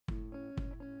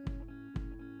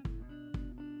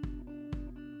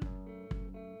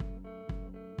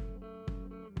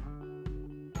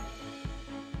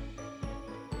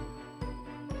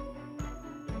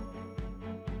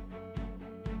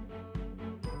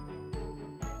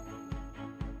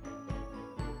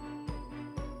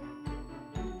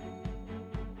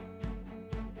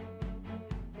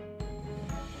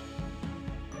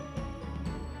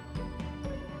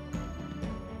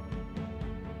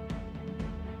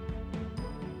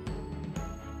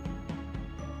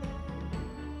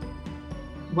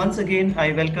once again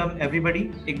I welcome everybody.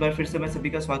 एक बार फिर से मैं सभी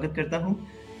का स्वागत करता हूँ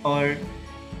और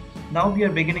now we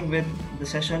are beginning with the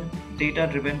session Data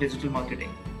Driven Digital Marketing.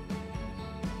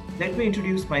 Let me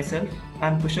introduce myself.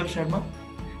 I'm Kushal Sharma.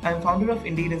 I'm founder of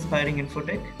Indeed Inspiring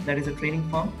Infotech, that is a training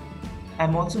firm.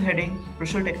 I'm also heading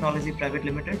Prushal Technology Private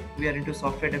Limited. We are into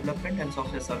software development and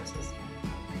software services.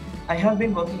 I have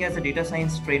been working as a data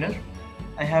science trainer.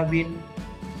 I have been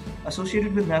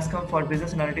associated with NASCOM for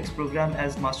Business Analytics program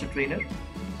as master trainer.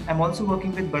 I'm also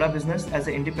working with Bada Business as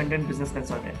an independent business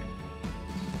consultant.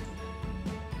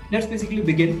 Let's basically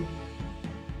begin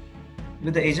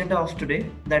with the agenda of today,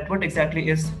 that what exactly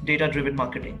is data-driven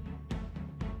marketing.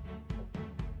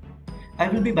 I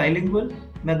will be bilingual.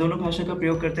 मैं दोनों भाषा का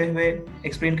प्रयोग करते हुए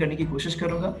explain करने की कोशिश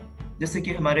करूंगा जिससे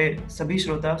कि हमारे सभी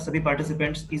श्रोता, सभी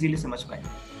पार्टिसिपेंट्स इजीली समझ पाएं.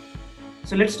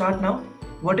 So let's start now.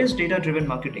 What is data-driven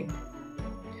marketing?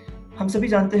 हम सभी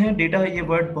जानते हैं डेटा ये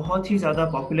वर्ड बहुत ही ज़्यादा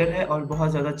पॉपुलर है और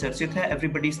बहुत ज़्यादा चर्चित है.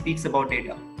 Everybody speaks about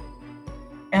data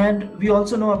and we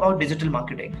also know about digital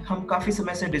marketing. हम काफ़ी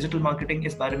समय से डिजिटल मार्केटिंग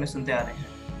इस बारे में सुनते आ रहे हैं.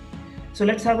 So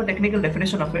let's have a technical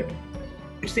definition of it.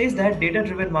 It says that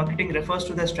data-driven marketing refers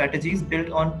to the strategies built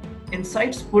on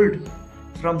insights pulled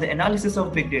from the analysis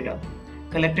of big data,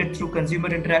 collected through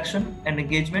consumer interaction and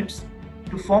engagements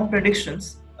to form predictions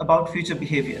about future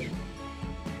behavior.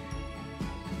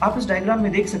 आप इस diagram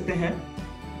में देख सकते हैं.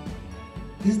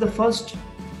 This is the first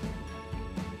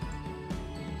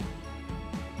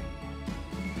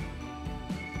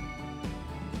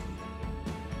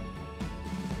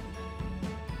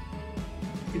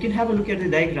you can have a look at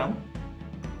the diagram.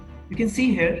 You can see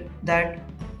here that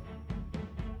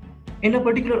in a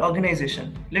particular organization,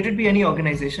 let it be any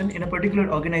organization, in a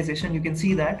particular organization you can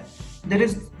see that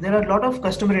there are a lot of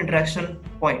customer interaction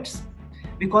points.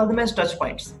 We call them as touch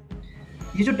points.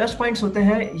 ये जो touch points होते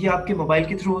हैं ये आपके mobile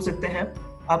के through हो सकते हैं,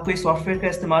 आप कोई सॉफ्टवेयर का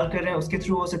इस्तेमाल कर रहे हैं उसके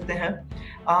थ्रू हो सकते हैं,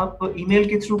 आप ईमेल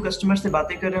के थ्रू कस्टमर से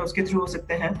बातें कर रहे हैं उसके थ्रू हो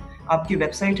सकते हैं, आपकी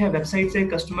वेबसाइट है, वेबसाइट से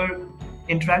कस्टमर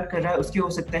इंटरेक्ट कर रहा है उसके हो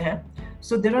सकते हैं.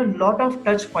 So there are a lot of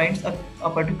touch points a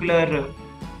particular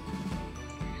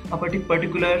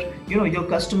your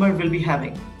customer will be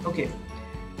having. Okay,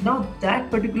 now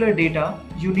that particular data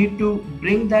you need to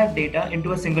bring that data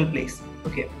into a single place.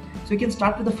 Okay, so you can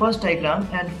start with the first diagram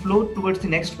and float towards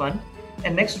the next one.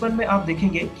 And next one में आप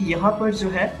देखेंगे कि यहाँ पर जो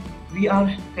है we are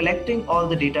collecting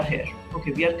all the data here.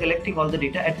 Okay, we are collecting all the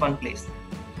data at one place.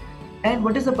 And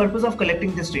what is the purpose of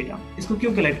collecting this data? इसको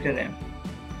क्यों collect कर रहे हैं?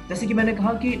 जैसे कि मैंने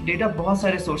कहा कि डेटा बहुत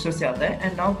सारे सोर्सेज से आता है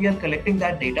and now we are collecting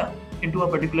that data into a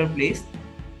particular place.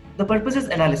 The purpose is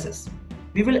analysis.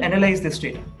 We will analyse this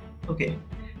data. Okay,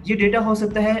 ये डेटा हो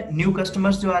सकता है न्यू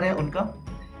कस्टमर्स जो आ रहे हैं उनका,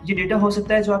 ये डेटा हो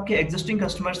सकता है जो आपके एग्जिस्टिंग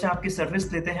कस्टमर्स हैं आपकी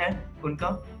सर्विस लेते हैं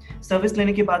उनका, सर्विस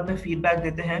लेने के बाद में फीडबैक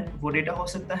देते हैं वो डेटा हो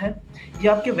सकता है, ये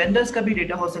आपके वेंडर्स का भी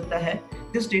डेटा हो सकता है.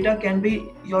 This data can be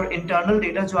your internal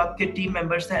data, जो आपके टीम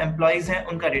मेंबर्स हैं, एम्प्लॉयज हैं,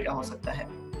 उनका डेटा हो सकता है.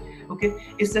 ओके,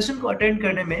 इस सेशन को अटेंड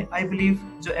करने में आई बिलीव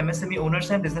जो एमएसएमई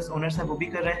ओनर्स हैं, बिजनेस ओनर्स हैं, वो भी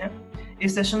कर रहे हैं.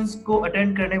 इस सेशंस को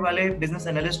अटेंड करने वाले बिजनेस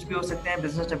एनालिस्ट भी हो सकते हैं,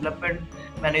 बिजनेस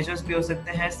डेवलपमेंट मैनेजर्स भी हो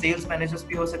सकते हैं, सेल्स मैनेजर्स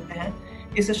भी हो सकते हैं.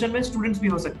 इस सेशन में स्टूडेंट्स भी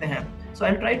हो सकते हैं. सो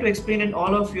I will try to explain in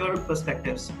all of your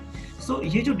perspectives. सो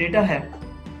ये जो डेटा है,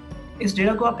 इस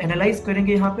डेटा को आप एनालाइज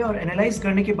करेंगे यहाँ पे, और एनालाइज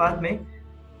करने के बाद में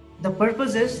the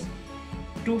purpose is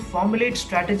to formulate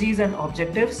strategies and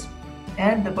objectives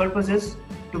and the purpose is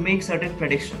to make certain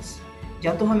predictions.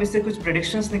 या तो हम इससे कुछ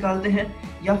प्रेडिक्शंस निकालते हैं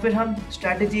या फिर हम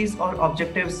स्ट्रैटेजीज और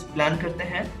ऑब्जेक्टिव्स प्लान करते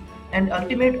हैं. And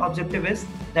ultimate objective is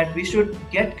that we should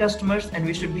get customers and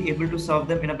we should be able to serve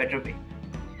them in a better way.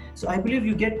 So I believe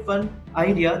you get one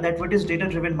idea that what is data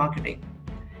driven marketing.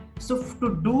 So to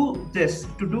do this,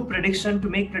 to do prediction,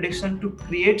 to make prediction, to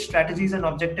create strategies and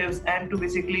objectives, and to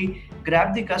basically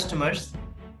grab the customers,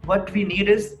 what we need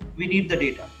is, we need the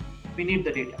data. We need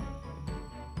the data.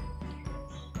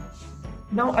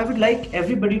 Now, I would like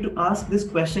everybody to ask this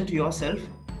question to yourself.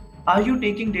 Are you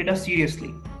taking data seriously?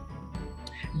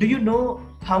 Do you know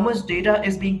how much data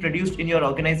is being produced in your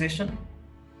organization?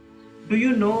 Do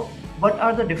you know what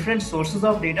are the different sources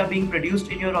of data being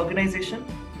produced in your organization?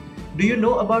 Do you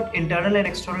know about internal and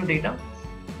external data?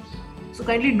 So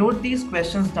kindly note these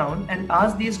questions down and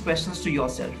ask these questions to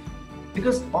yourself,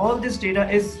 because all this data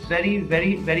is very,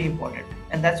 very, very important.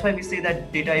 And that's why we say that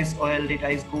data is oil, data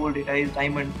is gold, data is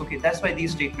diamond. Okay, that's why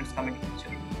these statements come into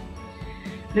picture.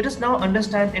 Let us now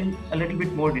understand in a little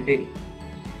bit more detail.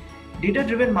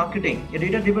 Data-driven marketing, या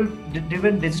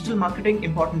data-driven digital marketing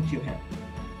important क्यों है?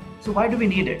 So why do we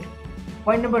need it?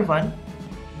 Point number one,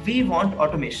 we want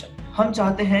automation. हम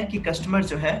चाहते हैं कि customer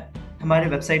जो है हमारे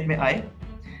वेबसाइट में आए,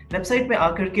 वेबसाइट में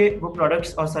आकर के वो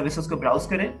प्रोडक्ट्स और सर्विसेज को ब्राउज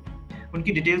करें,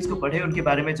 उनकी डिटेल्स को पढ़े, उनके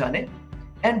बारे में जाने,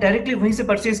 एंड डायरेक्टली वहीं से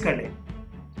परचेज कर ले.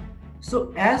 So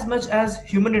as much as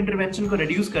human intervention को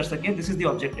reduce कर सके, this is the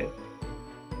objective.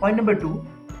 Point number 2,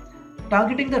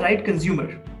 targeting the right consumer.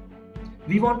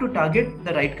 We want to target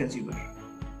the right consumer.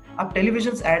 आप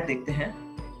टेलीविजन एड देखते हैं,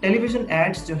 टेलीविजन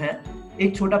एड्स जो हैं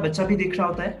एक छोटा बच्चा भी देख रहा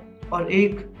होता है और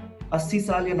एक 80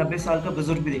 साल या 90 साल का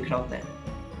बुजुर्ग भी देख रहा होता है.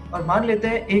 और मान लेते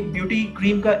हैं एक ब्यूटी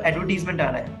क्रीम का एडवर्टीजमेंट आ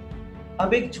रहा है.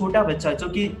 अब एक छोटा बच्चा जो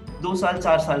कि 2 साल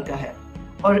 4 साल का है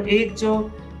और एक जो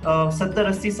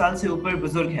 70-80 साल से ऊपर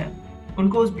बुजुर्ग हैं,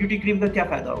 उनको उस ब्यूटी क्रीम का क्या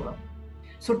फायदा होगा?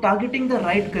 सो targeting the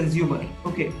right consumer.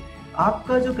 Okay,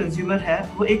 आपका जो कंज्यूमर है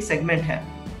वो एक सेगमेंट है,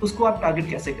 उसको आप टारगेट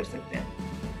कैसे कर सकते हैं?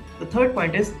 The third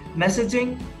point is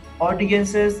messaging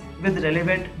audiences with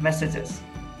relevant messages.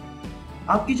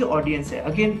 आपकी जो ऑडियंस है,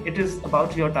 again it is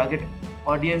about your target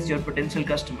audience, your potential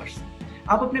customers.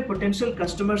 आप अपने पोटेंशियल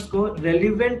कस्टमर्स को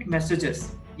रेलेवेंट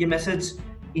मैसेजेस, ये मैसेज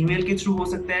ईमेल के थ्रू हो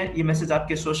सकते हैं, ये मैसेज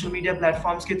आपके सोशल मीडिया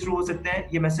प्लेटफॉर्म्स के थ्रू हो सकते हैं,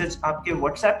 ये मैसेज आपके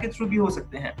व्हाट्सएप के थ्रू भी हो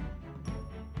सकते हैं.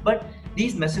 But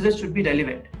these messages should be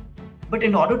relevant. But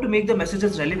in order to make the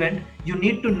messages relevant, you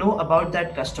need to know about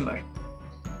that customer.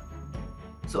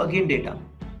 So again data.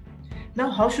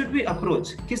 Now how should we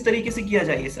approach, किस तरीके से किया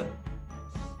जाए ये सब?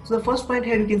 So the first point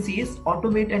here you can see is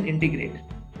automate and integrate.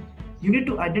 You need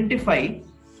to identify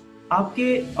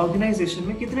आपके organisation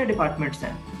में कितने डिपार्टमेंट्स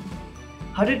हैं,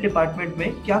 हर एक डिपार्टमेंट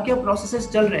में क्या क्या प्रोसेसेस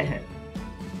चल रहे हैं.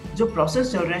 जो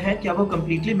प्रोसेस चल रहे हैं क्या वो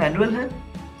कंप्लीटली मैनुअल है?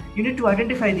 You need to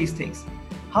identify these things.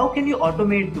 How can you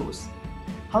automate those?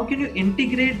 How can you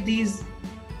integrate these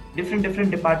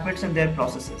different departments and their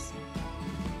processes?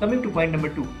 Coming to point number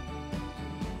 2,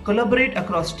 collaborate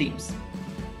across teams.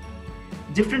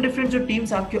 different जो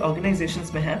teams आपके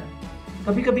organisations में हैं,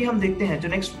 कभी कभी हम देखते हैं जो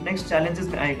नेक्स्ट चैलेंजेस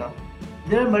में आएगा,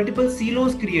 there are multiple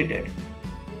silos created.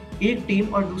 एक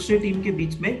टीम और दूसरे टीम के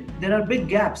बीच में there are big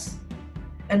gaps,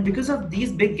 and because of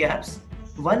these big gaps,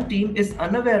 one team is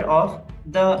unaware of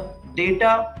the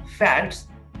data facts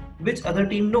which other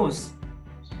team knows.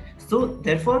 So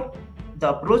therefore, the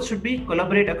approach should be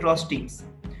collaborate across teams.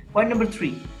 Point number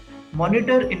 3,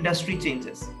 monitor industry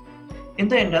changes. In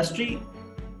the industry,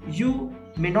 you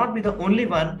may not be the only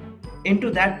one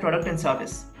into that product and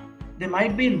service. There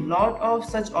might be a lot of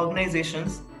such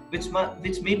organizations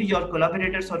which may be your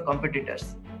collaborators or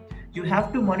competitors. You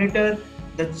have to monitor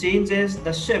the changes,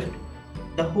 the shift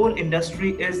the whole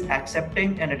industry is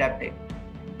accepting and adapting.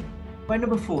 Point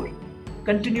number 4,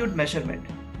 continued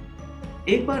measurement.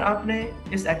 एक बार आपने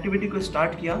इस activity को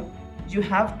start किया, you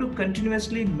have to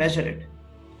continuously measure it.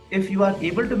 If you are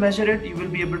able to measure it, you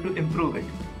will be able to improve it.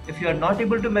 If you are not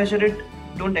able to measure it,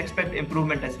 don't expect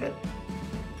improvement as well.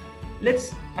 Let's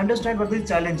understand what are the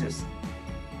challenges.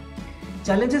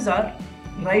 Challenges are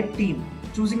right team.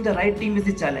 Choosing the right team is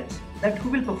the challenge. That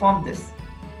who will perform this?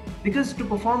 Because to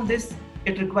perform this,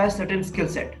 it requires certain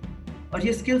skill set. और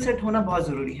ये skill set होना बहुत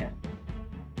जरूरी है.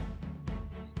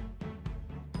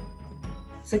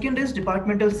 Second is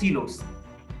departmental silos.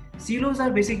 Silos are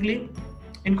basically,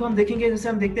 इनको हम देखेंगे जैसे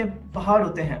हम देखते हैं पहाड़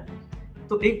होते हैं,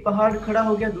 तो एक पहाड़ खड़ा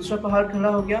हो गया, दूसरा पहाड़ खड़ा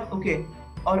हो गया, ओके,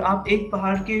 और आप एक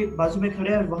पहाड़ के बाजू में खड़े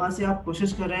हैं और वहां से आप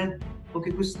कोशिश कर रहे हैं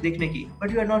ओके कुछ देखने की,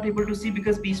 but you are not able to C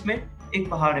because बीच में एक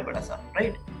पहाड़ है बड़ा सा,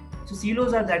 right? So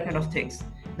silos are that kind of things,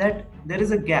 that there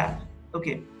is a gap.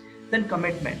 Okay, then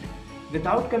commitment.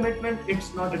 Without commitment,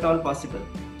 it's not at all possible.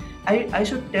 I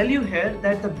should tell you here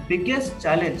that the biggest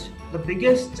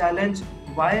challenge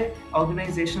why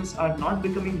organizations are not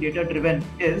becoming data driven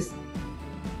is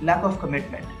lack of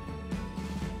commitment.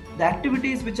 The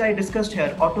activities which I discussed here,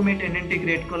 automate and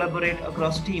integrate, collaborate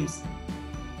across teams,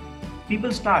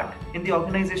 people start in the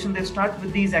organization, they start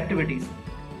with these activities,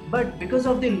 but because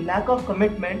of the lack of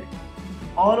commitment,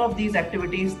 all of these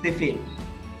activities they fail.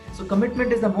 So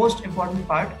commitment is the most important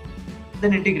part.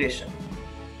 Then integration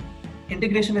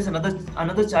is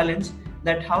another challenge,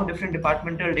 that how different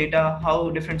departmental data, how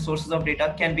different sources of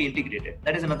data can be integrated.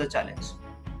 That is another challenge.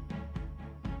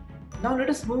 Now let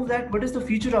us move that what is the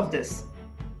future of this.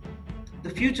 The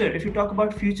future, if you talk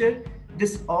about future,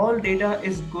 this all data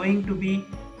is going to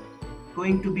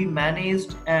be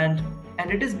managed, and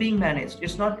it is being managed.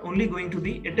 It's not only going to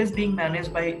be, it is being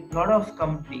managed by a lot of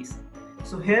companies.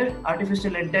 So here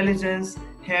artificial intelligence,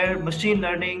 here machine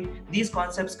learning, these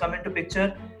concepts come into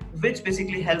picture, which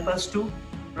basically help us to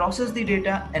process the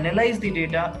data, analyze the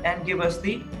data, and give us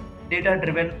the data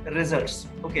driven results,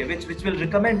 okay, which will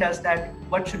recommend us that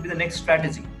what should be the next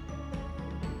strategy.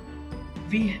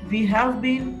 We have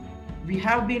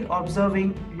been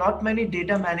observing lot many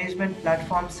data management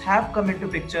platforms have come into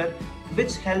picture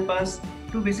which help us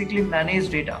to basically manage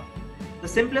data. The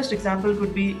simplest example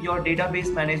could be your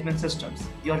database management systems,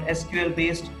 your SQL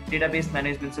based database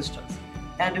management systems.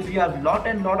 And if you have lot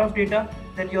of data,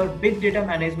 then your big data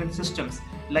management systems,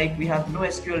 like we have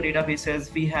NoSQL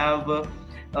databases, we have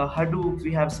Hadoop,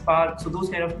 we have Spark, so those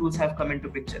kind of tools have come into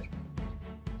picture.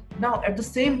 Now at the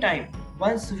same time,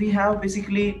 once we have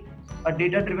basically a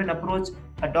data-driven approach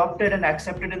adopted and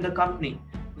accepted in the company,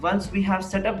 once we have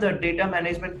set up the data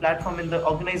management platform in the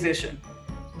organization,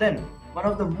 then one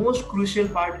of the most crucial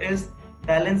part is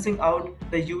balancing out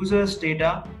the user's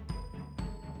data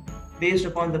based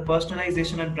upon the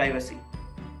personalization and privacy.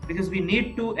 Because we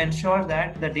need to ensure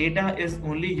that the data is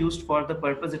only used for the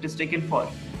purpose it is taken for.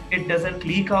 It doesn't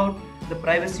leak out, the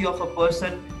privacy of a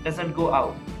person doesn't go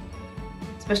out.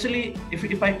 Especially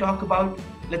if I talk about,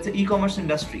 let's say, e-commerce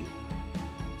industry.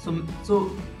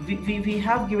 So we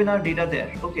have given our data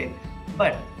there, okay.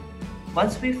 But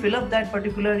once we fill up that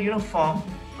particular form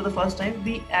for the first time,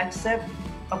 we accept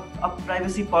a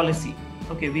privacy policy.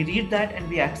 Okay, we read that and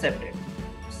we accept it.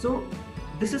 So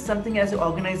this is something as an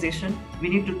organization we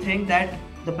need to think that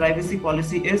the privacy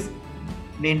policy is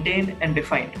maintained and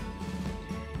defined.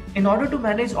 In order to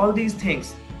manage all these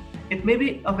things, it may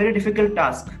be a very difficult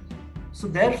task. So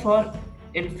therefore,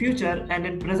 in future and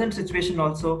in present situation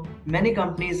also, many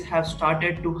companies have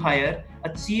started to hire a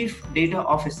chief data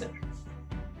officer.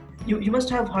 You must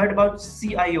have heard about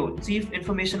CIO, Chief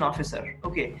Information Officer.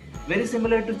 Okay, very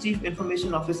similar to Chief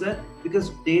Information Officer, because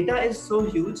data is so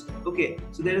huge. Okay,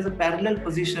 so there is a parallel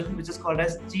position which is called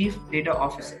as Chief Data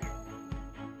Officer.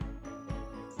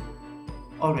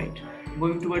 All right,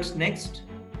 moving towards next.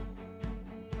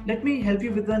 Let me help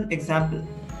you with an example.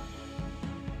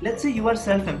 Let's say you are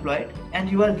self-employed and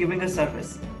you are giving a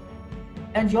service,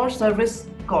 and your service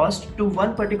cost to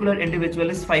one particular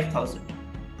individual is 5,000,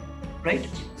 right?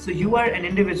 So you are an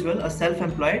individual, a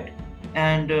self-employed,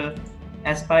 and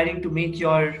aspiring to make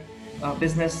your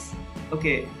business,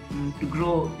 okay, to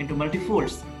grow into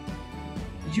multi-folds.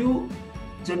 You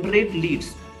generate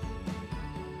leads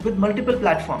with multiple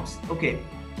platforms, okay,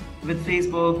 with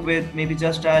Facebook, with maybe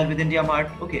Just Dial, with IndiaMart,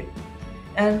 okay,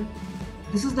 and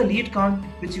this is the lead count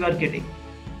which you are getting.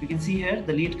 You can see here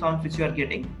the lead count which you are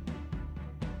getting.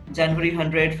 January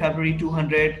 100, February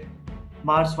 200,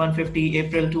 March 150,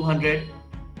 April 200.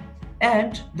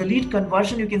 And the lead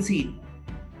conversion, you can see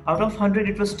out of 100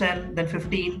 it was 10, then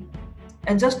 15,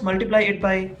 and just multiply it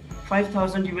by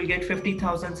 5,000, you will get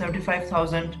 50,000,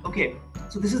 75,000. Okay,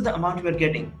 so this is the amount you are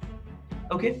getting.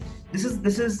 Okay, this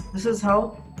is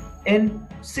how in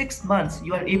 6 months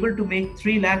you are able to make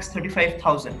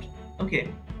 3,35,000. Okay,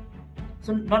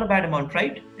 so not a bad amount,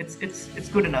 right? It's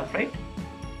good enough, right?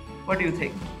 What do you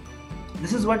think?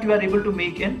 This is what you are able to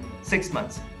make in 6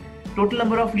 months. Total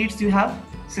number of leads you have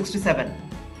 67.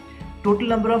 Total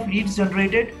number of leads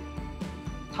generated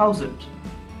 1,000.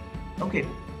 Okay,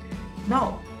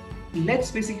 now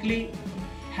let's basically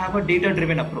have a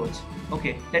data-driven approach.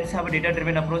 Okay, let's have a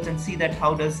data-driven approach and see that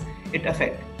how does it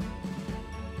affect.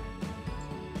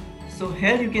 So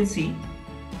here you can see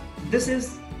this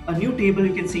is a new table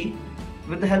you can see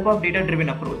with the help of data-driven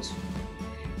approach.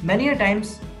 Many a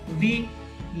times we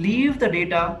leave the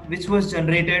data which was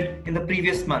generated in the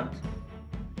previous month.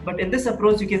 But in this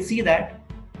approach, you can see that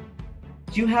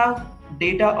you have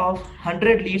data of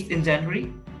 100 leads in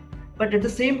January, but at the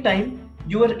same time,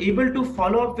 you are able to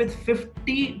follow up with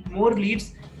 50 more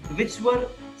leads which were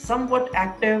somewhat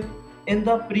active in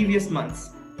the previous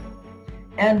months.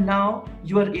 And now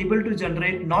you are able to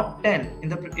generate not 10. In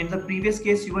the previous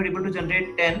case, you were able to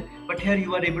generate 10, but here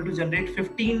you are able to generate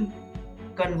 15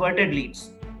 converted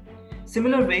leads.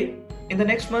 Similar way, in the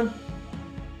next month,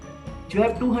 you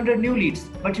have 200 new leads,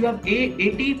 but you have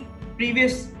 80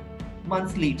 previous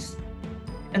month's leads.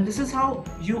 And this is how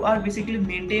you are basically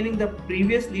maintaining the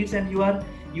previous leads, and you are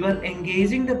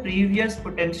engaging the previous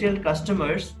potential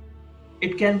customers.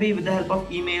 It can be with the help of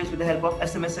emails, with the help of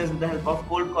SMSs, with the help of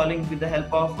cold calling, with the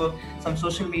help of some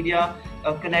social media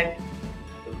connect,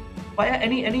 via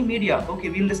any media. Okay,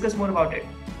 we'll discuss more about it.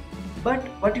 But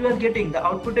what you are getting, the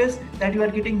output is that you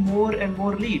are getting more and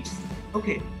more leads.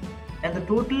 Okay, and the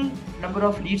total number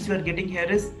of leads you are getting here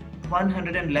is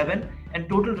 111, and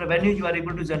total revenue you are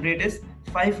able to generate is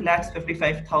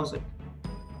 5,55,000.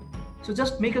 So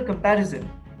just make a comparison.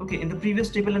 Okay, in the previous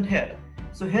table and here.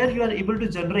 So here you are able to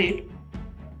generate.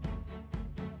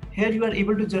 Here you are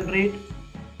able to generate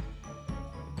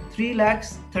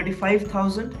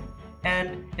 3,35,000,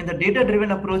 and in the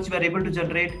data-driven approach, you are able to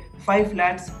generate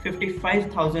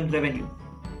 5,55,000 revenue,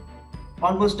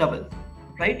 almost double,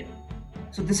 right?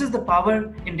 So this is the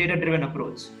power in data-driven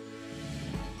approach.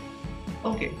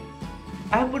 Okay,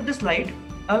 I have put this slide,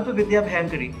 Alpa Vidya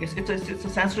Bhayankari. It's a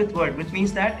Sanskrit word which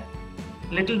means that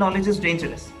little knowledge is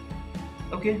dangerous.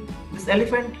 Okay, this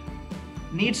elephant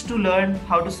needs to learn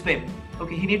how to swim.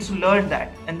 Okay, he needs to learn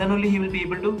that, and then only he will be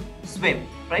able to swim,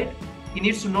 right? He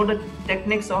needs to know the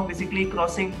techniques of basically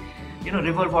crossing,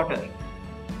 river water.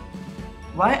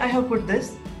 Why I have put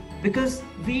this? Because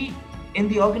we in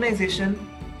the organization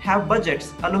have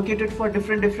budgets allocated for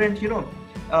different,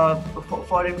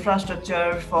 for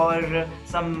infrastructure, for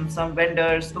some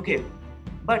vendors. Okay,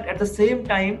 but at the same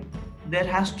time, there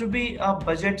has to be a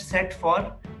budget set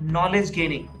for knowledge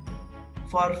gaining,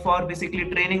 for basically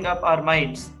training up our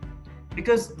minds.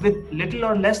 Because with little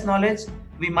or less knowledge,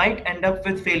 we might end up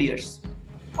with failures.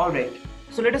 All right,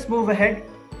 so let us move ahead.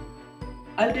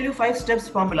 I'll tell you 5 steps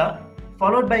formula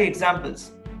followed by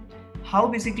examples, how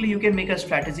basically you can make a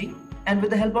strategy, and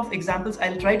with the help of examples,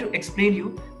 I'll try to explain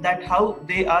you that how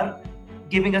they are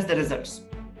giving us the results.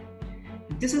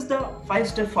 This is the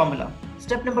 5-step formula.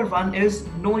 Step number 1 is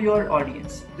know your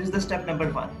audience. This is the step number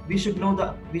 1. We should know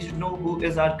who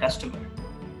is our customer.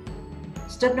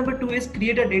 Step number 2 is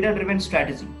create a data-driven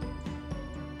strategy,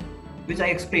 which I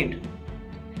explained.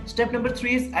 Step number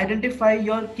 3 is identify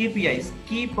your KPIs,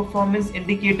 key performance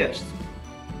indicators.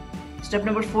 Step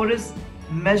number 4 is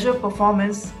measure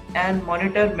performance and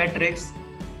monitor metrics,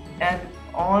 an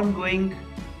ongoing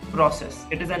process.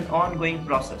 It is an ongoing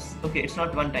process. Okay, it's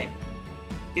not one time.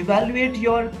 Evaluate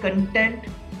your content,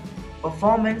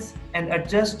 performance, and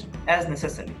adjust as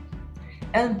necessary.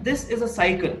 And this is a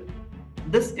cycle.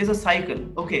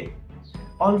 Okay,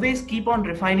 always keep on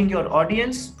refining your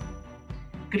audience.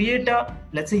 Create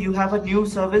let's say you have a new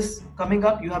service coming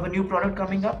up, you have a new product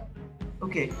coming up.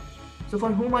 Okay, so for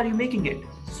whom are you making it?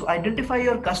 So identify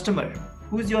your customer,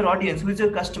 who is your audience, who is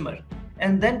your customer,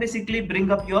 and then basically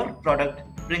bring up your product,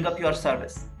 bring up your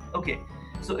service. Okay,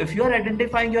 so if you are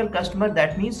identifying your customer,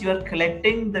 that means you are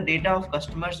collecting the data of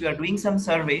customers, you are doing some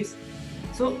surveys,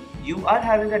 so you are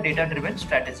having a data-driven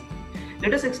strategy.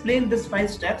 Let us explain these 5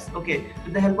 steps, okay,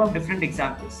 with the help of different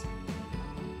examples.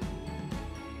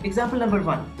 Example number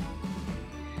 1,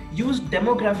 use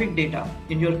demographic data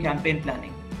in your campaign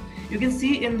planning. You can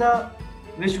see in the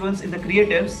visuals, in the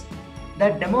creatives,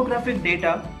 that demographic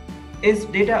data is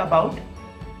data about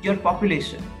your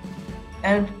population,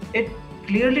 and it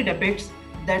clearly depicts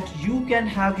that you can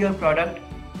have your product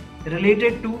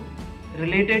related to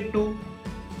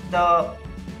the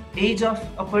age of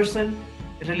a person,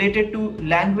 related to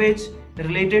language,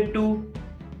 related to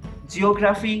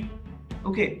geography.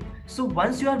 Okay, so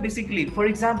once you are basically, for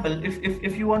example,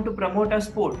 if you want to promote a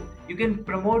sport, you can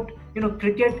promote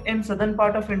cricket in southern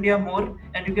part of India more,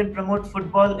 and you can promote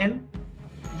football in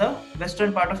the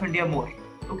western part of India more.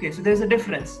 Okay, so there's a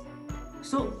difference.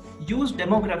 So use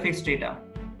demographics data.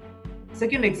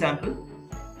 Second example,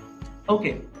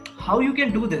 okay, how you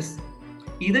can do this?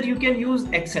 Either you can use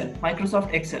Excel,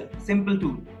 Microsoft Excel, simple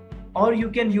tool, or you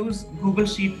can use Google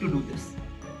Sheet to do this.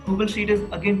 Google Sheet is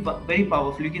again very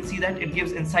powerful. You can see that it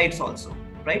gives insights also,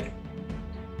 right?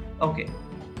 Okay.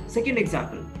 Second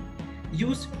example,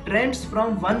 use trends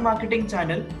from one marketing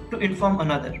channel to inform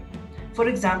another. For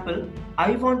example,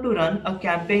 I want to run a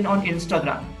campaign on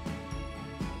Instagram,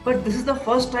 but this is the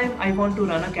first time I want to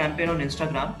run a campaign on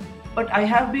Instagram, but I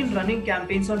have been running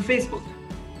campaigns on Facebook.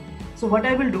 So what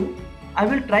I will do, I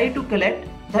will try to collect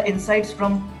the insights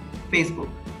from Facebook.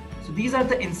 So these are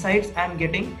the insights I'm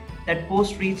getting, that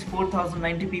post reached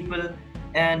 4,090 people,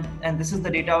 and this is the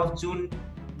data of June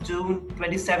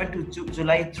 27 to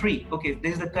July 3. Okay,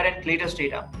 this is the current latest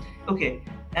data. Okay,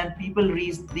 and people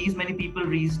reached, these many people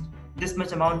reached, this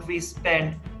much amount we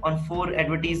spent on 4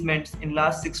 advertisements in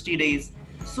last 60 days.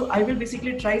 So I will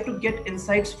basically try to get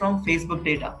insights from Facebook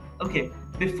data, okay,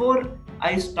 before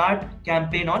I start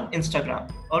campaign on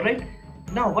Instagram. All right,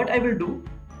 now what I will do,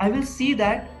 I will see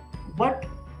that what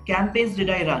campaigns did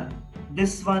I run,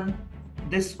 this one,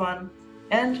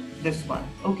 and this one.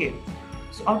 Okay,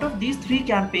 so out of these 3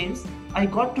 campaigns, I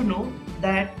got to know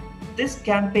that this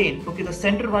campaign, okay, the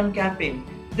center one campaign,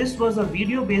 this was a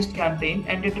video based campaign,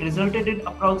 and it resulted in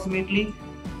approximately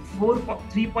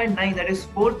 3.9, that is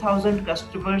 4,000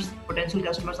 customers, potential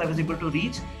customers I was able to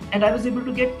reach, and I was able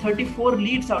to get 34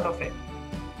 leads out of it.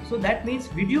 So that means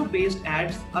video based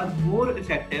ads are more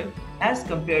effective as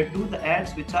compared to the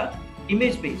ads which are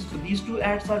image based. So these 2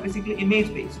 ads are basically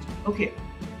image based. Okay,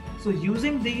 so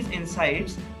using these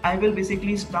insights, I will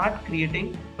basically start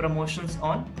creating promotions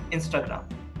on Instagram.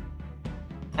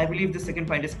 I believe the second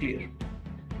point is clear.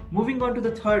 Moving on to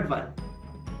the third one.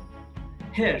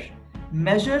 Here,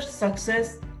 measure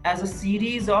success as a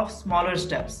series of smaller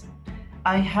steps.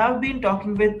 I have been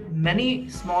talking with many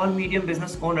small medium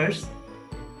business owners,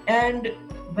 and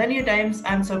many times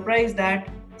I'm surprised that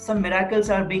some miracles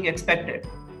are being expected.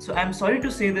 So I'm sorry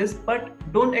to say this, but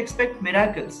don't expect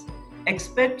miracles.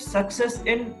 expect success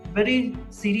in very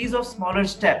series of smaller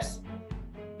steps,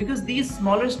 because these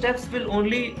smaller steps will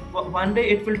only one day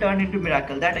it will turn into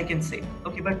miracle, that I can say.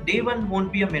 Okay, but day one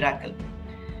won't be a miracle.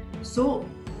 So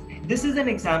this is an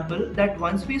example that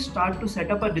once we start to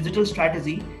set up a digital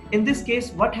strategy, in this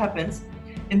case what happens,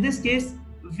 in this case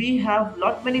we have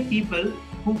lot many people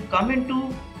who come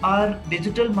into our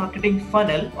digital marketing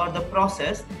funnel or the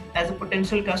process as a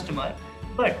potential customer,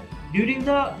 but during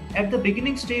the at the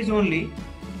beginning stage only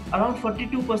around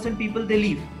 42% people they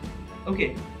leave.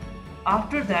 Okay,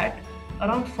 after that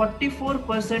around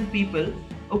 44% people,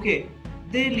 okay,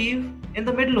 they leave in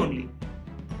the middle only,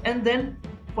 and then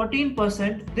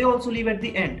 14% they also leave at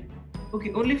the end.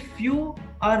 Okay, only few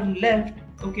are left,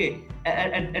 okay,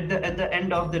 at the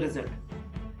end of the result.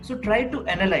 So try to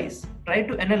analyze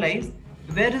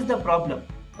where is the problem.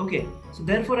 Okay, so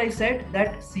therefore I said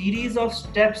that series of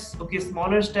steps, okay,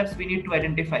 smaller steps we need to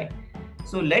identify.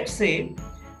 So let's say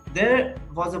there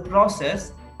was a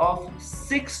process of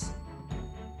 6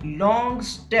 long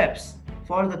steps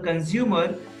for the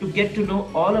consumer to get to know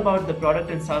all about the product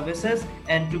and services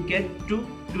and to get to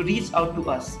reach out to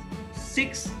us.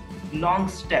 6 long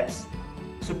steps.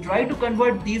 So try to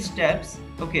convert these steps,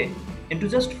 okay, into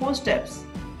just 4 steps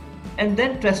and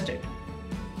then test it.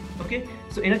 Okay,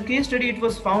 so in a case study it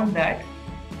was found that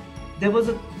there was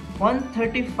a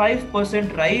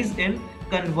 135% rise in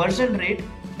conversion rate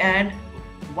and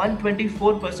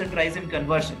 124% rise in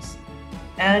conversions,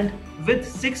 and with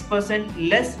 6%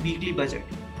 less weekly budget.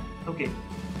 Okay,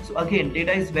 so again,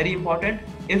 data is very important.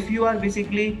 If you are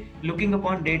basically looking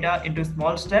upon data into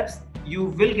small steps, you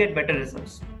will get better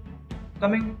results.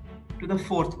 Coming to the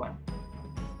fourth one,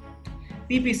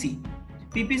 PPC.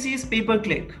 PPC is pay per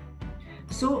click.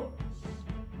 So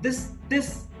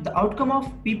the outcome of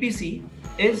PPC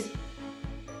is,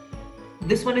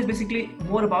 this one is basically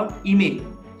more about email.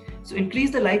 So increase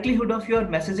the likelihood of your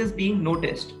messages being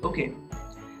noticed. Okay,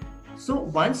 so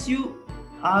once you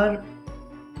are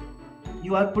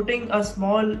putting a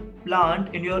small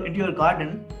plant into your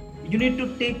garden, you need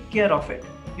to take care of it.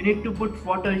 You need to put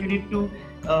water, you need to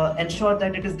ensure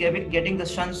that it is getting the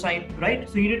sunshine, right?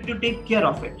 So you need to take care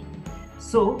of it.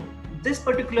 So this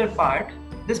particular part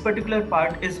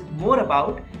is more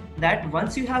about that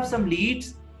once you have some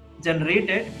leads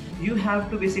generated, you have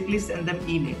to basically send them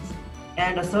emails.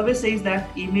 And a survey says that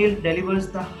email delivers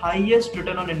the highest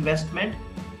return on investment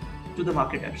to the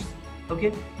marketers.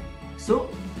 Okay, so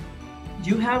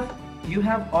you have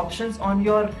options on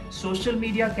your social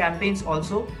media campaigns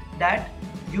also, that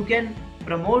you can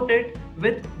promote it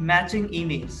with matching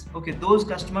emails. Okay, those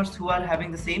customers who are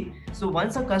having the same. So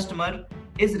once a customer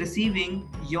is receiving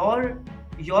your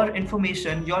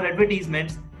information, your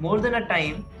advertisements more than a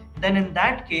time, then in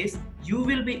that case you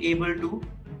will be able to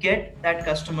get that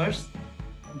customers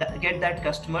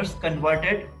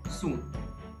converted soon.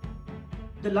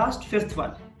 The last, fifth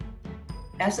one,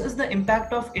 assess the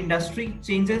impact of industry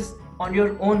changes on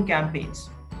your own campaigns.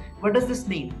 What does this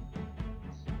mean?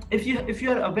 If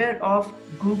you are aware of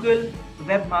Google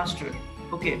Webmaster,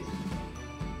 okay,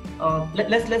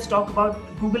 let's talk about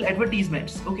Google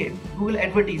advertisements. Okay, Google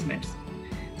advertisements.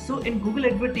 So in Google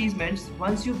advertisements,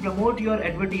 once you promote your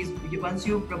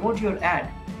ad,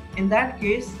 in that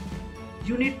case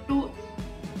you need to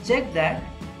check that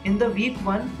in the week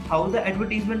 1 how the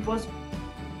advertisement was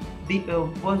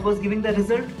giving the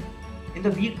result, in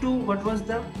the week 2 what was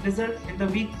the result, in the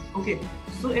week, okay,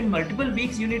 so in multiple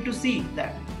weeks you need to see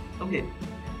that. Okay,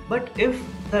 but if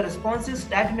the response is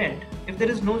stagnant, if there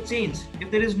is no change, if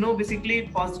there is no basically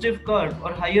positive curve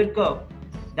or higher curve,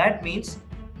 that means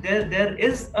there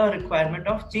is a requirement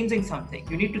of changing something.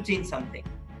 You need to change something.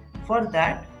 For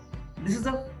that, this is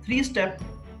a 3-step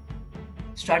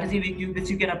strategy which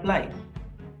you can apply.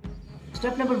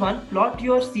 Step number 1, plot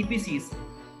your CPCs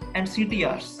and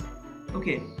CTRs.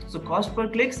 Okay, so cost per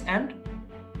clicks and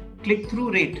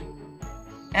click-through rate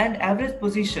and average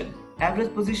position.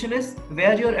 Average position is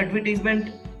where your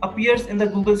advertisement appears in the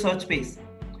Google search space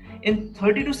in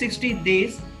 30 to 60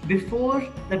 days before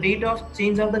the date of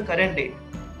change of the current date,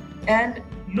 and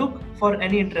look for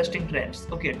any interesting trends.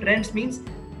 Okay, trends means,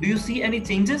 do you see any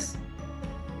changes?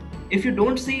 If you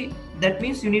don't see, that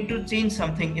means you need to change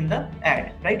something in the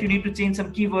ad, right? You need to change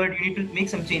some keyword, you need to make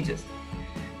some changes.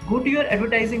 Go to your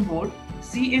advertising board,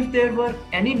 see if there were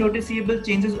any noticeable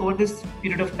changes over this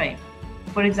period of time.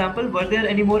 For example, were there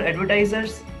any more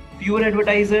advertisers, fewer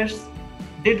advertisers?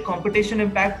 Did competition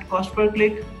impact cost per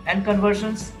click and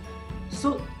conversions?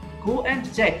 So go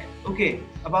and check, okay,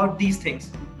 about these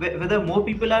things, whether more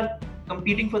people are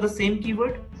competing for the same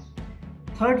keyword.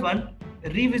 Third one,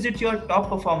 revisit your top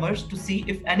performers to see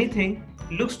if anything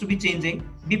looks to be changing,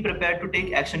 be prepared to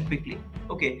take action quickly.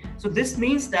 Okay, so this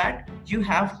means that you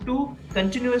have to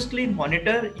continuously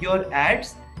monitor your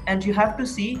ads, and you have to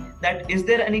see that is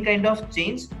there any kind of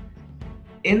change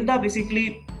in the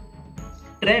basically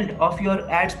trend of your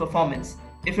ads performance.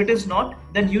 If it is not,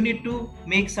 then you need to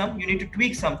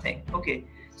tweak something. Okay,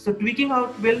 so tweaking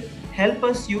out will help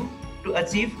us you to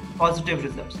achieve positive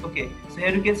results. Okay, so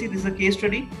here you can see this is a case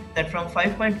study that from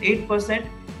 5.8%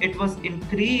 it was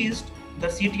increased, the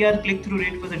CTR click-through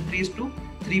rate was increased to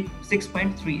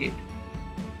 6.38,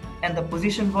 and the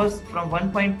position was from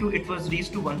 1.2, it was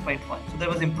reached to 1.1, so there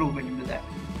was improvement into that.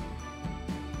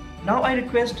 Now I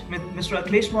request Mr.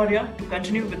 Akhilesh Maurya to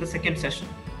continue with the second session.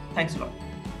 Thanks a lot.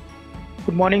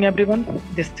 Good morning, everyone.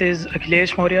 This is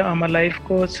Akhilesh Maurya. I'm a life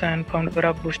coach and founder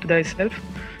of Boost Thyself,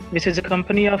 which is a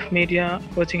company of media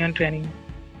coaching and training.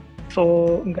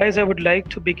 So, guys, I would like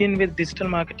to begin with digital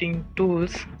marketing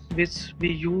tools, which we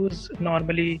use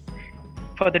normally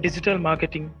for the digital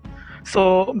marketing.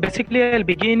 So basically, I'll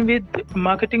begin with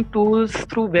marketing tools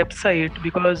through website,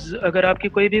 because अगर आपकी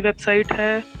कोई भी website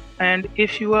है, and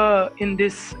if you are in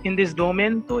this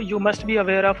domain, so you must be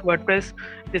aware of WordPress.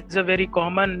 This is a very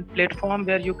common platform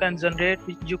where you can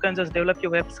just develop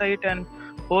your website and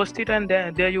post it, and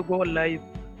there you go live.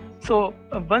 So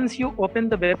once you open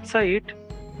the website,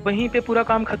 वहीं पे पूरा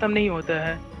काम खत्म नहीं होता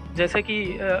है. जैसे कि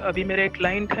अभी मेरे एक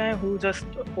client हैं who just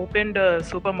opened a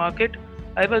supermarket.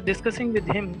 I was discussing with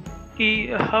him कि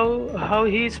how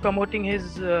he is promoting his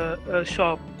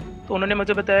shop. तो उन्होंने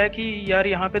मुझे बताया कि यार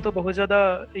यहाँ पे तो बहुत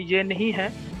ज़्यादा ये नहीं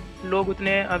है, लोग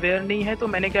उतने अवेयर नहीं हैं. तो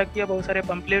मैंने क्या किया, बहुत सारे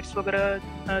पम्पलेट्स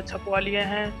वगैरह छपवा लिए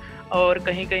हैं, और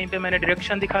कहीं कहीं पे मैंने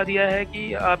डायरेक्शन दिखा दिया है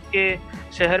कि आपके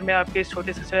शहर में, आपके इस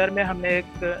छोटे से शहर में हमने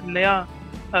एक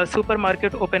नया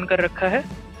सुपरमार्केट ओपन कर रखा है,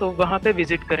 तो वहाँ पे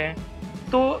विज़िट करें.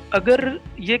 तो अगर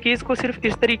ये केस को सिर्फ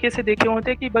इस तरीके से देखे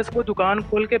होते कि बस वो दुकान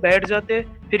खोल के बैठ जाते,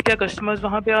 फिर क्या कस्टमर्स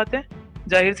वहाँ पे आते?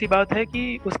 जाहिर सी बात है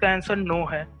कि उसका आंसर नो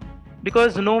है,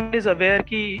 because no one is aware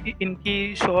कि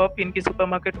इनकी शॉप, इनकी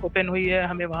सुपरमार्केट ओपन हुई है,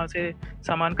 हमें वहाँ से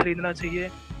सामान खरीदना चाहिए.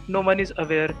 No one is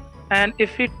aware. And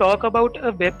if we talk about a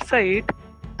website,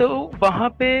 तो वहाँ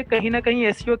पे कहीं ना कहीं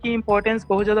एसईओ की इम्पोर्टेंस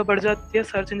बहुत ज़्यादा बढ़ जाती है,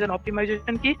 सर्च इंजन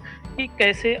ऑप्टिमाइजेशन की, कि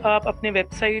कैसे आप अपने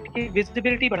वेबसाइट की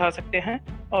विजिबिलिटी बढ़ा सकते हैं.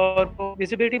 और वो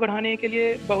विजिबिलिटी बढ़ाने के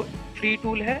लिए बहुत फ्री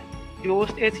टूल है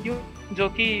योस्ट एसईओ, जो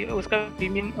कि उसका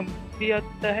प्रीमियम भी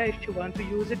आता है. If you want to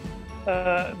use it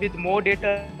with more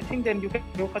data, I think then you can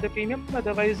go for the premium.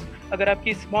 Otherwise, अगर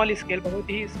आपकी small scale, बहुत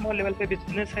ही small level पे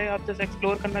business है, आप just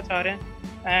explore करना चाह रहे हैं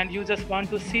and you just want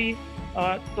to see,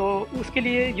 तो उसके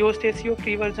लिए Yoast SEO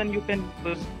free version you can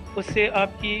use. उससे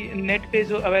आपकी नेट पे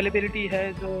जो अवेलेबिलिटी है,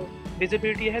 जो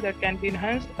विजिबिलिटी है, that can be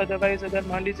enhanced. Otherwise, अगर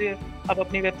मान लीजिए आप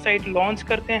अपनी वेबसाइट लॉन्च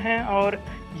करते हैं और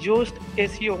Yoast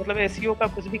SEO मतलब SEO का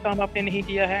कुछ भी काम आपने नहीं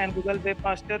किया है, and Google web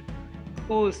master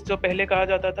tools जो पहले कहा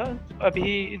जाता था,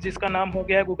 अभी जिसका नाम हो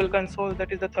गया Google console,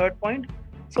 that is the third point.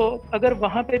 सो अगर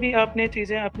वहाँ पे भी आपने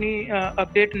चीज़ें अपनी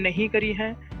अपडेट नहीं करी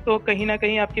हैं, तो कहीं ना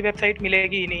कहीं आपकी वेबसाइट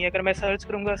मिलेगी ही नहीं. अगर मैं सर्च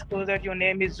करूँगा, suppose that your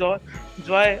name is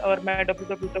Joy, और मैं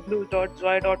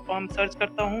www.joy.com सर्च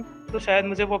करता हूँ, तो शायद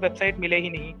मुझे वो वेबसाइट मिले ही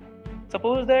नहीं.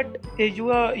 Suppose that you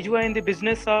are in the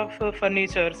business of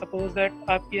furniture. Suppose that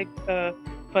आपकी एक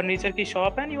फर्नीचर की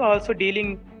शॉप है, and you are also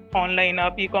dealing online,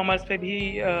 आप ई कॉमर्स पे भी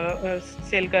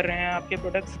सेल कर रहे हैं आपके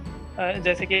प्रोडक्ट्स,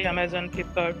 जैसे कि अमेजन,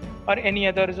 फ्लिपकार्ट और एनी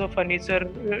अदर जो फर्नीचर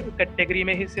कैटेगरी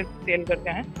में ही सिर्फ सेल करते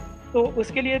हैं. तो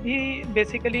उसके लिए भी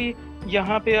बेसिकली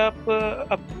यहाँ पे आप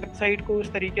वेबसाइट को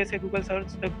उस तरीके से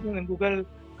Google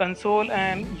console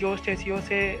and Yoast SEO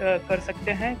से कर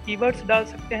सकते हैं. कीवर्ड्स डाल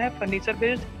सकते हैं furniture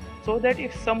based, so that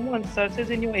if someone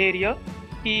searches in your area,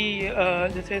 कि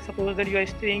जैसे suppose that you are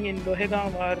staying in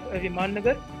Lohegaon और विमान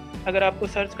नगर, अगर आपको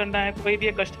सर्च करना है, कोई भी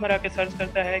एक कस्टमर आके सर्च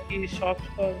करता है कि शॉप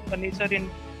फर्नीचर इन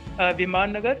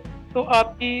विमान नगर, तो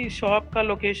आपकी शॉप का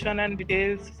location and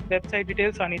details, website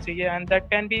details आनी चाहिए. And that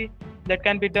can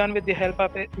be done with the help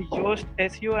of Yoast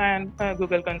SEO and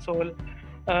Google console.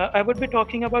 I would be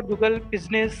talking about Google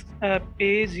Business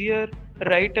page here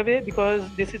right away, because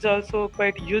this is also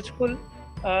quite useful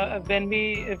when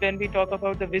we talk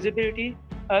about the visibility.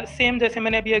 Same जैसे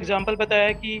मैंने अभी example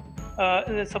बताया कि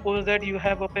suppose that you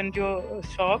have open your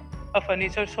shop, a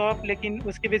furniture shop, लेकिन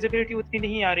उसकी visibility उतनी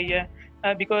नहीं आ रही है,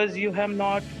 because you have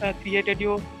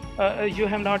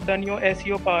not done your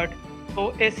SEO part.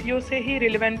 तो एसईओ से ही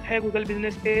रिलेवेंट है गूगल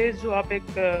बिजनेस पेज, जो आप एक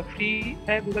फ्री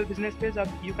है गूगल बिजनेस पेज,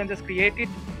 आप you can just create it.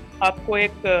 आपको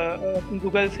एक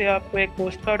गूगल से आपको एक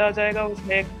पोस्ट कार्ड आ जाएगा,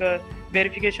 उसमें एक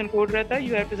वेरिफिकेशन कोड रहता है,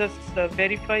 you have to just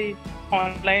verify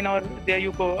online, और देयर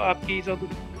यू गो, आपकी जो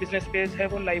बिजनेस पेज है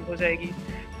वो लाइव हो जाएगी.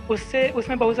 उससे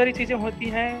उसमें बहुत सारी चीज़ें होती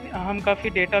हैं। हम काफ़ी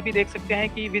डेटा भी देख सकते हैं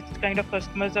कि which kind of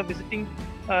customers are visiting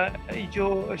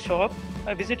जो shop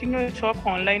visiting shop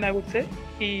online, I would say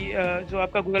कि जो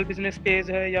आपका गूगल बिजनेस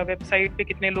पेज है या वेबसाइट पे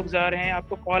कितने लोग जा रहे हैं,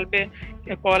 आपको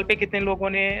कॉल पे कितने लोगों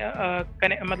ने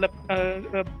मतलब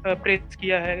प्रेस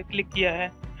किया है, क्लिक किया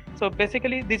है. So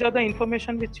basically, these are the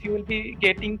information which you will be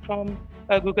getting from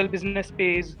Google Business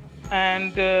Page.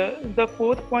 And the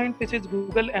fourth point, which is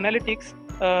Google Analytics,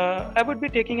 I would be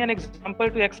taking an example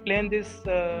to explain this.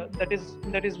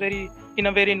 That is very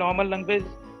in a very normal language.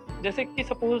 जैसे कि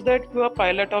suppose that you are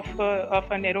pilot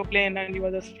of an aeroplane and you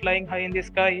are just flying high in the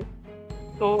sky.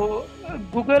 तो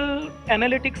Google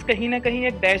analytics कहीं ना कहीं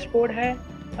एक dashboard है,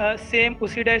 same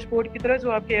उसी dashboard की तरह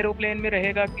जो आपके एरोप्लेन में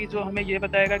रहेगा, कि जो हमें ये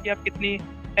बताएगा कि आप कितनी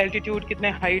एल्टीट्यूड, कितने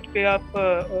हाइट पे आप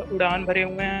उड़ान भरे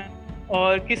हुए हैं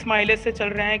और किस माइलेज से चल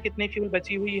रहे हैं, कितनी फ्यूल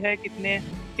बची हुई है,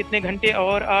 कितने घंटे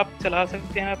और आप चला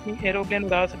सकते हैं, अपनी एरोप्लेन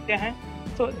उड़ा सकते हैं.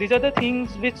 So these are the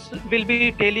things which will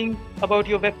be telling about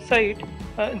your website,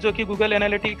 जो कि गूगल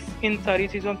एनालिटिक्स इन सारी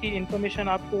चीज़ों की इंफॉर्मेशन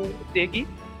आपको देगी.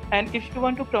 And if you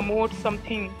want to promote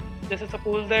something, जैसे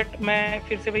सपोज दैट मैं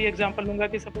फिर से वही एग्जांपल लूँगा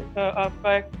कि सपोज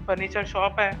आपका एक फर्नीचर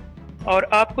शॉप है और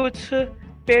आप कुछ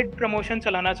पेड प्रमोशन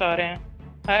चलाना चाह रहे हैं,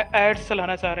 एड्स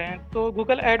चलाना चाह रहे हैं, तो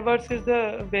Google AdWords is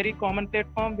the very common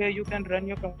platform where you can run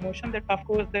your promotion. That of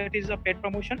course that is a paid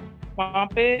promotion. वहाँ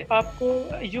पे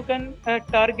आपको यू कैन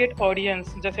टारगेट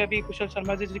ऑडियंस, जैसे अभी कुशल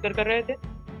शर्मा जी जिक्र कर रहे थे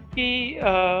कि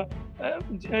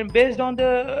based on the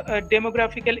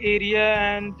demographical area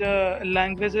and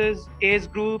languages, age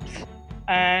groups,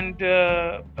 and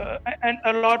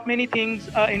a lot many things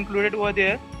are included over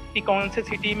there. कि कौन से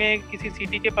सिटी में, किसी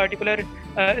सिटी के पर्टिकुलर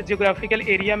जियोग्राफिकल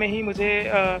एरिया में ही मुझे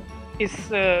इस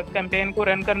कैंपेन को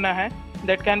रन करना है.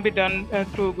 That can be done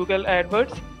through Google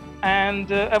AdWords.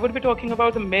 And I would be talking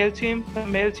about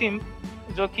Mailchimp,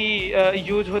 जो कि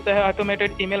यूज होता है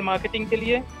ऑटोमेटेड ईमेल मार्केटिंग के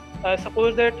लिए.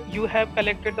 Suppose that you have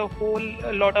collected the whole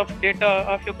lot of data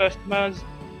of your customers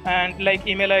and like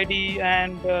email ID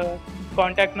and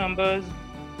contact numbers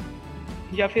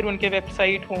या फिर उनके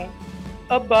website हों.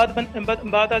 अब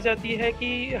बात आ जाती है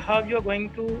कि how you are going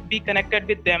to be connected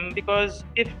with them, because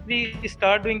if we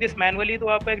start doing this manually तो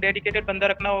आपको एक डेडिकेटेड बंदा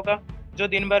रखना होगा जो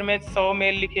दिन भर में 100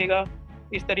 मेल लिखेगा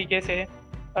इस तरीके से,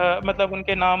 मतलब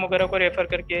उनके नाम वगैरह को रेफर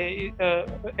करके,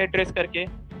 एड्रेस करके.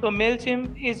 तो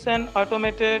Mailchimp is an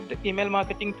automated email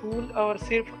marketing tool, और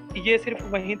सिर्फ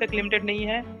वहीं तक लिमिटेड नहीं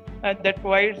है. That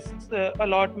provides a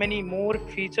lot many more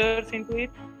features into it,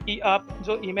 कि आप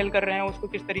जो ईमेल कर रहे हैं उसको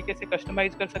किस तरीके से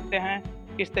कस्टमाइज कर सकते हैं,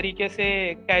 किस तरीके से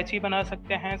कैची बना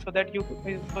सकते हैं, so that you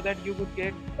would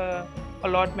get a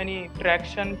lot many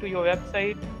traction to your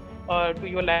website और टू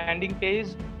योर लैंडिंग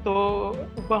पेज. तो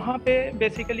वहाँ पे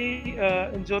बेसिकली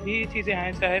जो भी चीज़ें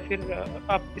हैं, चाहे फिर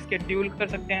आप स्केड्यूल कर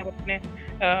सकते हैं अपने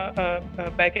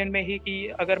बैकएंड में ही, कि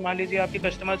अगर मान लीजिए आपके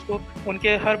कस्टमर्स को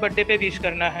उनके हर बर्थडे पे विश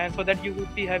करना है, so that you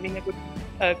would be having a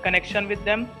good connection with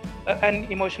them, an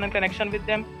emotional connection with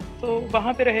them. तो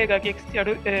वहाँ पे रहेगा कि एक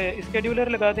स्केड्यूलर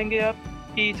लगा देंगे आप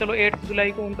कि चलो 8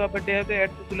 जुलाई को उनका बर्थडे है, तो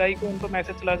 8 जुलाई को उनको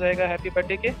मैसेज चला जाएगा हैप्पी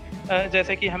बर्थडे के,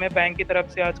 जैसे कि हमें बैंक की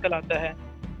तरफ से आजकल आता है.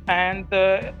 And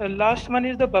last one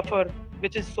is the buffer,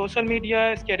 which is social media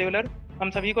scheduler. हम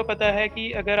सभी को पता है कि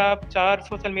अगर आप 4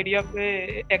 सोशल मीडिया पे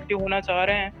एक्टिव होना चाह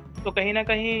रहे हैं तो कहीं ना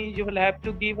कहीं you will have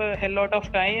to give a hell lot of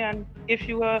time, and if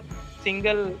you are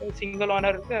single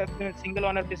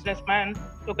owner businessman,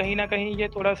 तो कहीं ना कहीं ये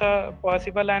थोड़ा सा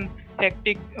पॉसिबल एंड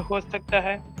हेक्टिक हो सकता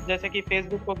है. जैसे कि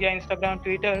फेसबुक हो गया, Instagram,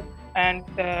 Twitter, end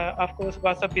of course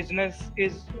WhatsApp business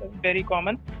is very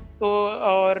common. तो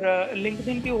और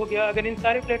लिंक्डइन भी हो गया. अगर इन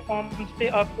सारे प्लेटफॉर्म्स पे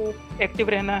आपको एक्टिव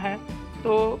रहना है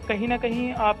तो कहीं ना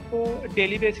कहीं आपको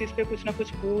डेली बेसिस पे कुछ ना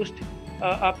कुछ पोस्ट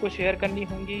आपको शेयर करनी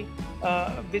होंगी,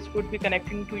 which would be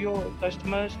connecting to your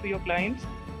customers, to your clients.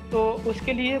 तो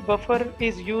उसके लिए बफर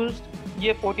इज़ यूज्ड.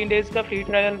 ये 14 डेज का फ्री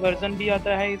ट्रायल वर्जन भी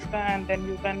आता है इसका, and then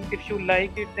you can, if you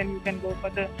like it, then you can go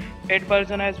for the paid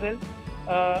version as well.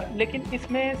 लेकिन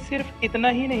इसमें सिर्फ इतना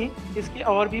ही नहीं, इसके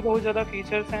और भी बहुत ज़्यादा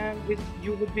फीचर्स हैं which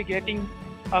you would be getting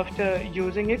after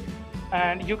using it.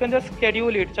 And you can just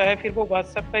schedule it, चाहे फिर वो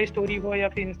व्हाट्सएप का स्टोरी हो या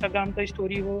फिर इंस्टाग्राम का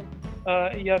स्टोरी हो,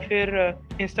 या फिर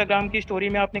इंस्टाग्राम की स्टोरी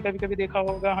में आपने कभी कभी देखा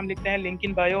होगा हम लिखते हैं लिंक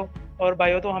इन बायो, और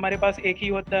बायो तो हमारे पास एक ही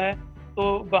होता है, तो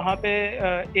वहाँ पे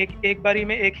एक बारी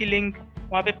में एक ही लिंक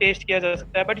वहाँ पे पेस्ट किया जा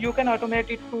सकता है. But you can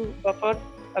automate it through buffer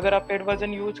अगर आप पेड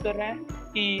वर्जन यूज कर रहे हैं.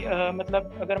 कि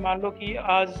मतलब अगर मान लो कि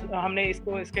आज हमने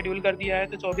इसको स्केड्यूल कर दिया है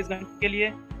तो 24 घंटे के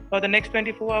लिए, और the next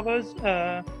 24 hours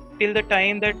till the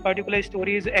time that particular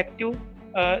story is active,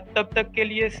 तब तक के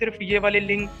लिए सिर्फ ये वाले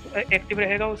लिंक एक्टिव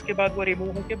रहेगा. उसके बाद वो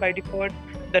रिमूव होकर by default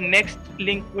the next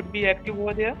link would be active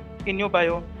over there in your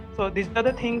bio. So these are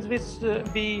the things which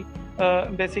we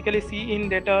basically see in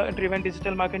data-driven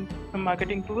digital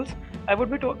marketing tools. I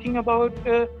would be talking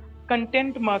about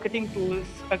content marketing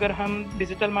tools. अगर हम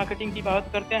digital marketing की बात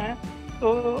करते हैं,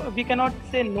 so we cannot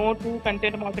say no to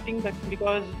content marketing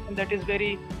because that is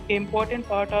very important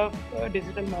part of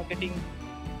digital marketing.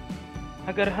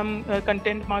 अगर हम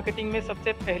content marketing में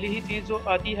सबसे पहली ही चीज़ जो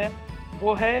आती है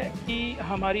वो है कि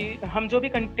हम जो भी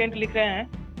कंटेंट लिख रहे हैं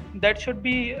दैट शुड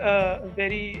बी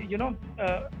वेरी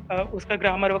उसका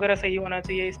ग्रामर वगैरह सही होना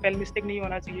चाहिए, स्पेल मिस्टेक नहीं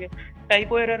होना चाहिए,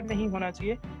 टाइपो एरर नहीं होना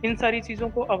चाहिए. इन सारी चीज़ों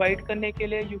को अवॉइड करने के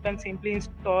लिए you can simply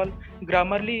install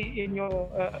Grammarly in your,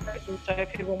 चाहे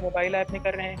फिर वो मोबाइल ऐप में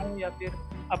कर रहे हों या फिर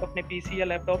आप अपने पीसी या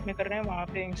लैपटॉप में कर रहे हैं, वहाँ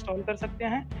पे इंस्टॉल कर सकते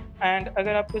हैं. एंड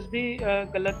अगर आप कुछ भी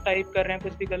गलत टाइप कर रहे हैं,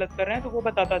 कुछ भी गलत कर रहे हैं, तो वो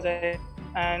बताता जाए.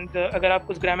 एंड अगर आप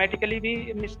कुछ ग्रामेटिकली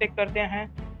भी मिस्टेक करते हैं,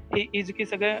 इज की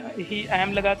जगह ही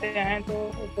एम लगाते हैं, तो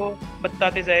वो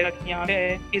बताते जाएगा कि यहाँ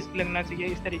पे इज लगना चाहिए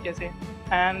इस तरीके से.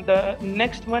 And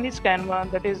next one is Canva,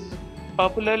 that is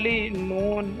popularly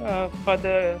known for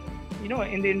the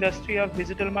in the industry of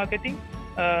digital marketing,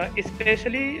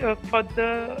 especially for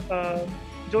the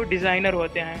जो डिज़ाइनर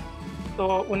होते हैं, तो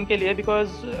उनके लिए. बिकॉज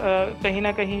कहीं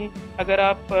ना कहीं अगर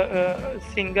आप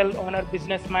सिंगल ओनर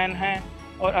बिजनेसमैन हैं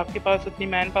और आपके पास उतनी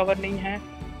मैन पावर नहीं है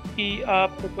कि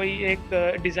आप कोई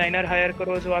एक डिज़ाइनर हायर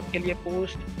करो जो आपके लिए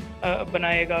पोस्ट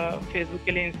बनाएगा फेसबुक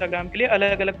के लिए, इंस्टाग्राम के लिए,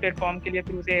 अलग अलग प्लेटफॉर्म के लिए,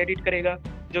 फिर उसे एडिट करेगा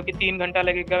जो कि 3 घंटा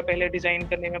लगेगा पहले डिज़ाइन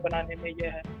करने में, बनाने में, ये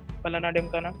है फलाना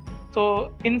ढिमकाना. तो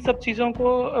इन सब चीज़ों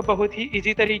को बहुत ही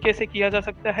ईजी तरीके से किया जा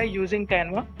सकता है यूजिंग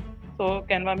कैनवा. तो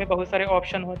कैनवा में बहुत सारे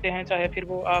ऑप्शन होते हैं, चाहे फिर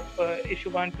वो आप if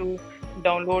you want to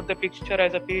download the picture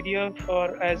as a PDF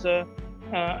और एज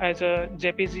अ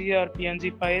जेपीजी और पीएनजी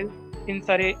फाइल. इन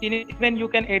सारे even you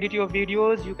can edit your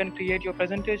videos, you can create your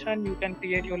presentation, you can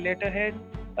create your letter head,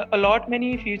 a lot many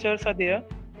features are there.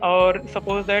 और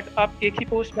suppose that आप एक ही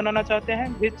post बनाना चाहते हैं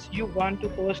which you want to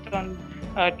post on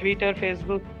Twitter,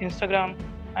 Facebook, Instagram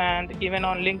and even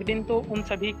on LinkedIn, तो उन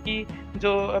सभी की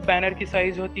जो बैनर की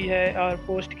साइज़ होती है और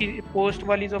पोस्ट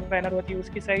वाली जो बैनर होती है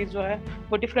उसकी साइज़ जो है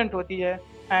वो डिफरेंट होती है,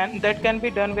 and that can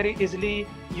be done very easily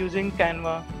using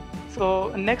Canva.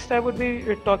 So next I would be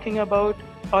talking about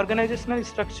organizational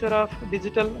structure of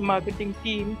digital marketing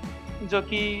team, जो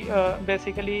कि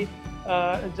basically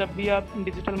जब भी आप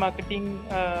डिजिटल मार्केटिंग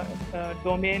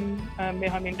डोमेन में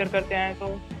हम इंटर करते हैं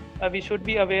तो वी शुड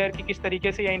बी अवेयर कि किस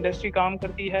तरीके से यह इंडस्ट्री काम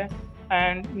करती है.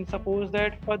 And suppose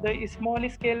that for the small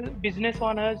scale business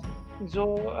owners जो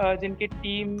जिनकी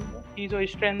टीम की जो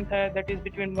स्ट्रेंथ है दैट इज़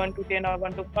बिटवीन 1 to 10 और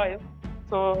 1 to 5,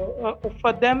 so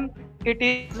for them it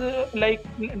is like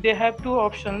they have 2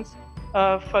 options.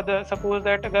 For the suppose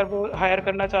that अगर वो हायर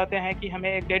करना चाहते हैं कि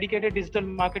हमें एक डेडिकेटेड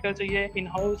डिजिटल मार्केटर चाहिए इन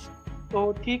हाउस,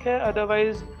 तो ठीक है.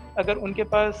 अदरवाइज अगर उनके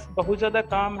पास बहुत ज़्यादा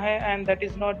काम है and that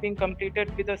is not being completed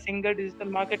with a single digital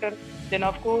marketer, then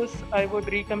of course I would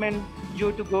recommend you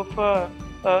to go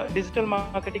for digital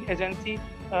marketing agency,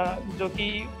 जो कि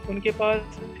उनके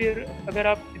पास फिर अगर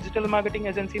आप डिजिटल मार्केटिंग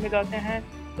एजेंसी में जाते हैं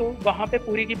तो वहाँ पे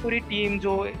पूरी की पूरी टीम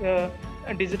जो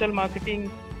डिजिटल मार्केटिंग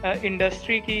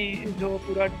इंडस्ट्री की जो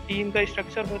पूरा टीम का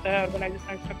स्ट्रक्चर होता है,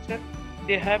 organisational structure,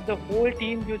 they have the whole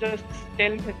team. You just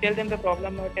tell them the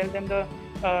problem or tell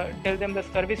them the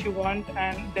service you want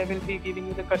and they will be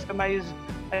giving you the customized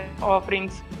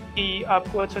offerings कि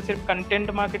आपको अच्छा सिर्फ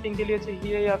content marketing के लिए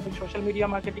चाहिए या फिर social media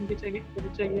marketing के लिए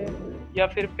चाहिए या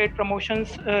फिर पेड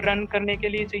प्रमोशंस रन करने के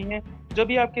लिए चाहिए. जो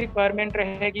भी आपकी रिक्वायरमेंट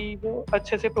रहेगी वो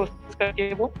अच्छे से प्रोसेस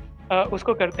करके वो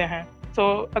उसको करते हैं. सो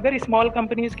अगर स्मॉल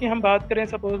कंपनीज की हम बात करें,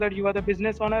 suppose that you are the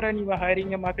business owner and you are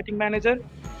hiring A marketing manager,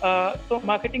 तो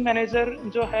मार्केटिंग मैनेजर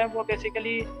जो है वो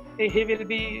basically he will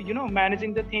be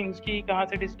managing the things कि कहाँ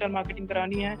से डिजिटल मार्केटिंग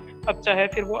करानी है. अब चाहे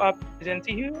फिर वो आप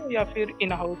एजेंसी ही हो या फिर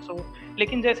इन हाउस हो,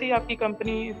 लेकिन जैसे ही आपकी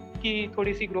कंपनी की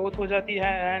थोड़ी सी ग्रोथ हो जाती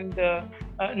है and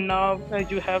now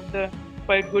you have the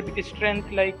quite good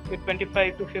strength like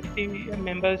 25 to 50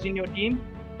 members in your team,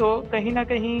 तो कहीं ना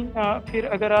कहीं फिर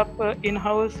अगर आप इन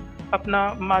हाउस अपना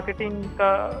मार्केटिंग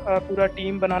का पूरा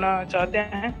टीम बनाना चाहते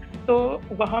हैं तो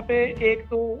वहाँ पे एक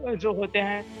तो जो होते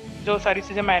हैं जो सारी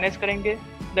चीज़ें मैनेज करेंगे,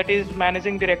 दैट इज़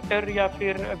मैनेजिंग डायरेक्टर या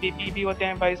फिर वीपी भी होते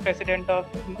हैं, vice president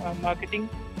of marketing.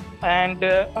 And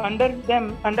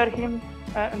under him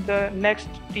the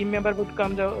next team member would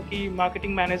come जो कि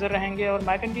मार्केटिंग मैनेजर रहेंगे. और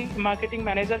मार्केटिंग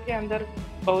मैनेजर के अंदर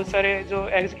बहुत सारे जो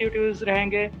एग्जीक्यूटिव्स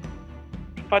रहेंगे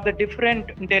for the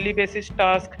different daily basis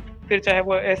task, फिर चाहे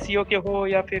वो एसईओ के हो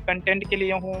या फिर कंटेंट के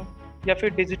लिए हो या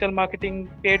फिर डिजिटल मार्केटिंग,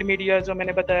 पेड मीडिया जो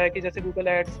मैंने बताया कि जैसे गूगल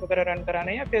एड्स वगैरह रन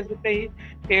कराने या फेसबुक पे ही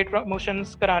पेड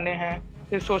प्रमोशंस कराने हैं,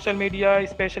 फिर सोशल मीडिया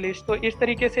स्पेशलिस्ट. तो इस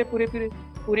तरीके से पूरी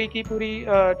पूरी की पूरी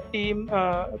टीम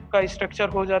का स्ट्रक्चर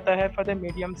हो जाता है for the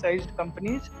medium sized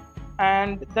companies.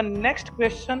 And the next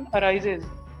question arises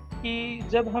कि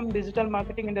जब हम डिजिटल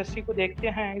मार्केटिंग इंडस्ट्री को देखते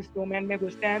हैं, इस डोमेन में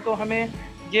घुसते हैं, तो हमें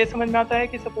ये समझ में आता है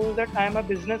कि suppose that I am a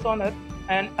business owner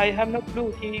and I have no clue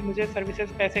कि मुझे सर्विसेज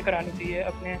कैसे करानी चाहिए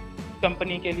अपने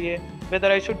कंपनी के लिए,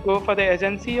 whether I should go for the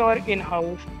agency और इन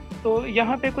हाउस. तो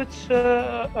यहाँ पे कुछ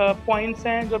पॉइंट्स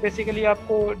हैं जो बेसिकली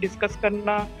आपको डिस्कस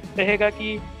करना रहेगा कि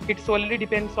it's only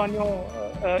depends on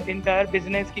your entire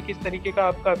business कि किस तरीके का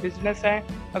आपका बिजनेस है.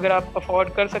 अगर आप अफोर्ड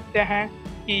कर सकते हैं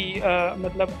कि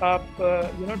मतलब आप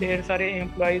ढेर सारे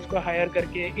एम्प्लॉयज़ को हायर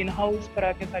करके इन हाउस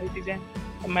करा के सारी चीज़ें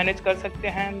मैनेज कर सकते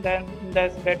हैं, देन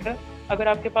दैट्स बेटर. अगर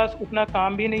आपके पास उतना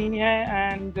काम भी नहीं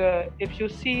है एंड इफ़ यू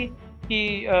सी कि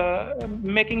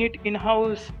making it in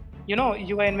house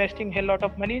you are investing a lot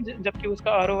of money जबकि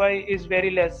उसका ROI is very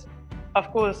less. Of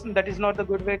course, that is not the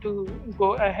good way to go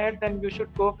ahead. Then you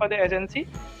should go for the agency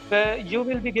where you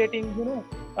will be getting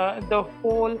the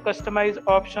whole customized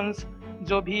options.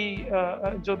 जो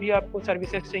भी आपको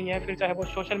services चाहिए, फिर चाहे वो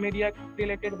social media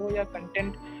related हो या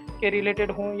content के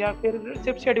रिलेटेड हो या फिर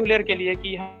सिर्फ शेड्यूलर के लिए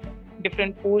कि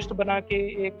डिफरेंट पोस्ट बना के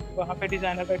एक वहाँ पे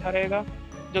डिज़ाइनर बैठा रहेगा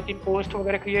जो कि पोस्ट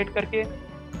वगैरह क्रिएट करके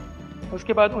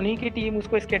उसके बाद उन्हीं की टीम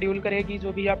उसको स्केड्यूल करेगी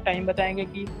जो भी आप टाइम बताएंगे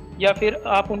कि, या फिर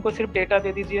आप उनको सिर्फ डेटा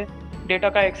दे दीजिए, डेटा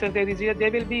का एक्सेस दे दीजिए. They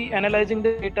will be analysing the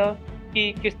data कि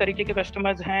किस तरीके के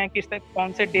कस्टमर्स हैं,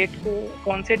 कौन से डे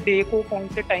को कौन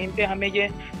से टाइम पे हमें ये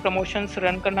प्रमोशंस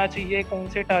रन करना चाहिए, कौन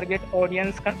से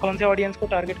ऑडियंस को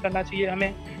टारगेट करना चाहिए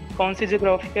हमें, कौन सी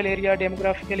geographical area,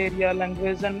 डेमोग्राफिकल area,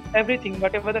 language and everything,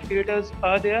 what ever the filters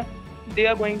are there, they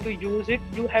are going to use it.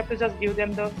 You have to just give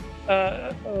them the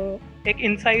एक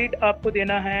insight आपको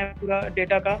देना है पूरा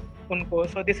डेटा का उनको.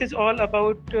 So this is all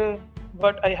about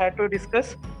what I had to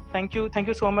discuss. Thank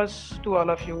you so much to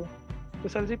all of you.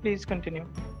 Kusal ji, please continue.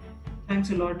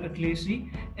 Thanks a lot, Akhilesh ji.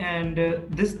 And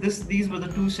these were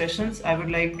the two sessions. I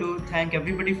would like to thank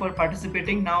everybody for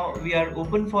participating. Now we are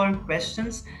open for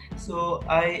questions. So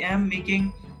I am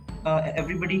making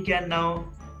everybody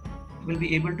will be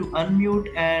able to unmute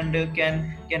and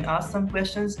can ask some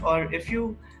questions, or if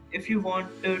you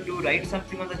want to write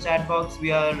something on the chat box,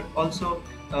 we are also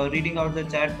reading out the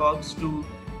chat box to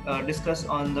discuss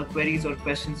on the queries or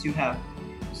questions you have.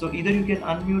 So either you can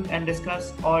unmute and discuss,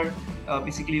 or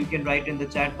basically you can write in the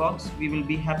chat box. We will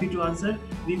be happy to answer.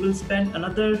 We will spend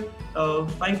another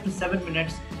 5 to 7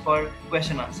 minutes for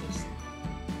question answers,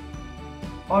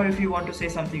 or if you want to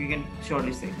say something, you can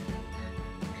surely say.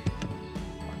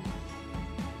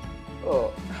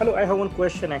 Oh, hello. I have one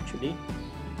question actually.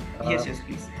 Yes,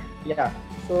 please. Yeah.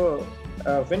 So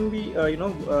when we,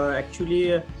 actually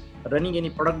running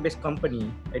any product-based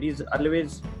company, it is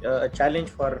always a challenge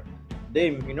for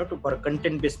them, for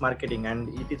content-based marketing, and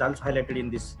it is also highlighted in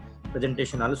this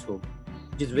presentation also,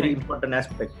 which is very important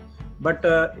aspect. But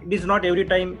it is not every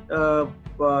time,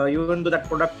 even though that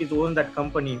product is owned that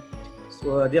company.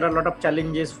 So there are a lot of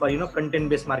challenges for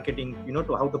content-based marketing,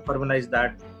 to how to formalize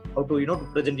that, how to to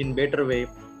present in better way,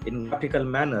 in graphical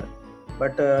manner.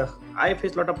 But I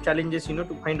face a lot of challenges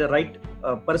to find the right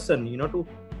person to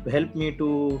help me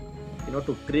to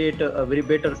to create a very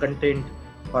better content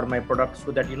for my product,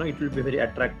 so that it will be very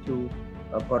attractive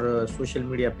for social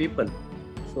media people.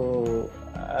 So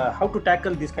how to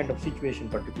tackle this kind of situation,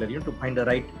 particularly to find the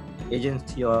right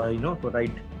agency or the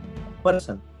right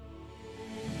person.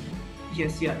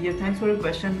 Yes, thanks for your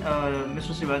question,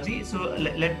 Mr. Shivaji. So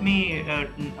let me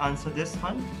answer this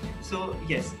one. So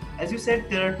yes, as you said,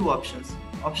 there are two options.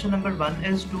 Option number 1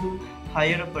 is to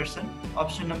hire a person.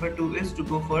 Option number 2 is to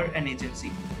go for an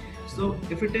agency. So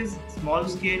if it is small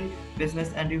scale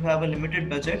business and you have a limited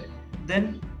budget,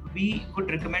 then we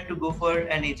would recommend to go for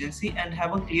an agency and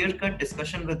have a clear-cut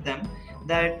discussion with them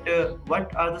that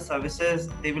what are the services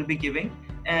they will be giving,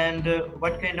 and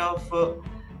what kind of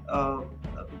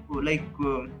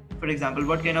for example,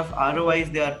 what kind of ROIs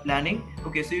they are planning.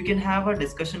 Okay, so you can have a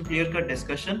discussion, clear-cut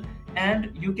discussion,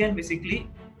 and you can basically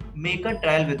make a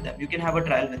trial with them. You can have a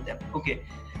trial with them. Okay,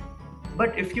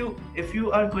 but if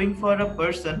you are going for a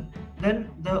person, then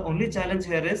the only challenge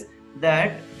here is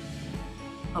that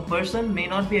a person may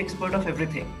not be expert of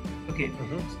everything. Okay,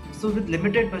 so with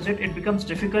limited budget, it becomes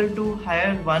difficult to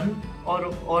hire one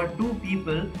or two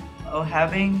people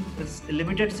having a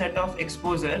limited set of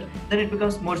exposure. Then it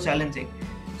becomes more challenging.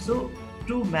 So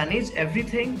to manage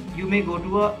everything, you may go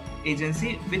to a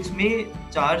agency which may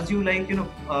charge you like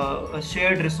a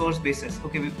shared resource basis.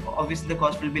 Okay, obviously the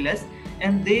cost will be less,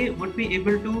 and they would be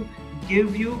able to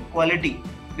give you quality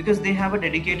because they have a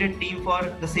dedicated team for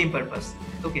the same purpose.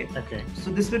 Okay,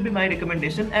 so this will be my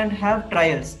recommendation, and have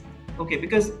trials. Okay,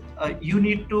 because you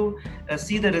need to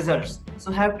see the results.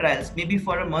 So have trials, maybe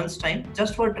for a month's time,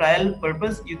 just for trial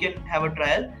purpose. You can have a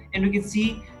trial and you can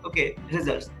see, okay,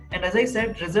 results. And as I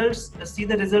said, results, see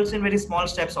the results in very small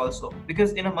steps also,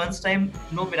 because in a month's time,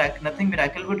 nothing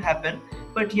miracle would happen.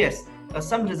 But yes,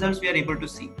 some results we are able to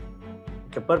see.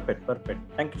 Okay, perfect.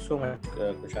 Thank you so much,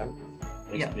 Kushal.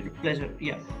 Yeah, pleasure.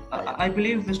 Yeah, I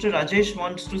believe Mr. Rajesh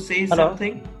wants to say Hello.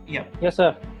 something. Yeah. Yes,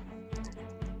 sir.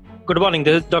 Good morning.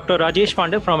 This is Dr. Rajesh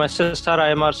Pandey from SSR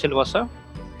IMR Silvassa.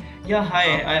 Yeah,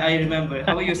 hi. I remember.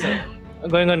 How are you, sir?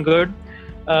 Going on good.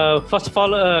 First of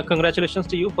all, congratulations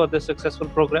to you for this successful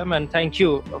program, and thank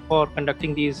you for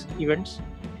conducting these events.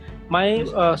 My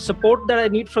support that I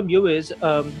need from you is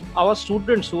our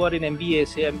students who are in MBA,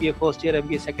 say MBA first year,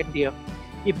 MBA second year,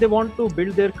 if they want to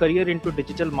build their career into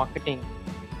digital marketing,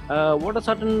 what are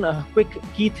certain quick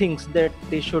key things that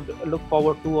they should look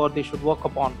forward to or they should work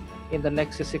upon in the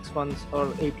next 6 months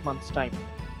or 8 months time?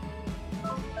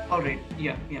 All right.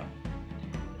 Yeah.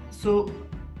 So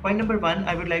point number one,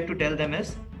 I would like to tell them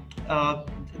is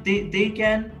they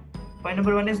can. Point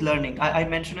number one is learning. I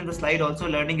mentioned in the slide also,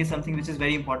 learning is something which is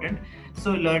very important.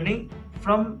 So learning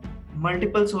from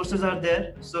multiple sources are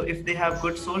there. So if they have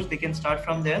good source, they can start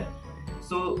from there.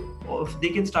 So they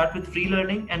can start with free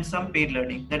learning and some paid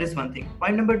learning. That is one thing.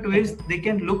 Point number two is they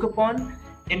can look upon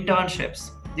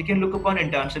internships.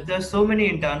 There are so many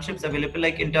internships available,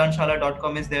 like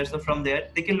internshala.com is there. So from there,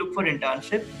 they can look for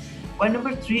internship. Point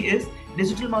number three is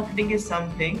digital marketing is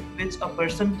something which a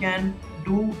person can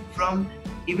do from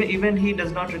even he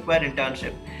does not require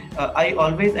internship. I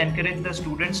always encourage the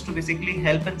students to basically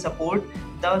help and support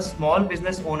the small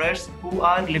business owners who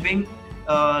are living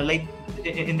like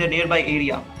in the nearby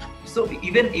area. So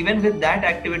even with that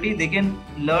activity, they can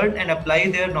learn and apply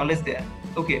their knowledge there.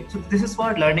 Okay, so this is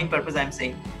for learning purpose. I'm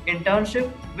saying internship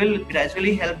will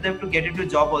gradually help them to get into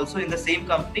job also in the same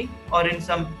company or in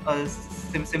some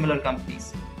similar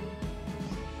companies.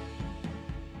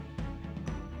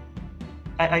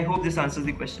 I hope this answers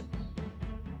the question.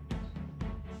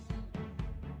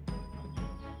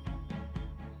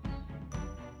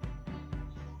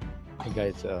 Hi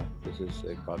guys, this is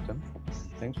Gautam.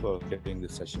 Thanks for getting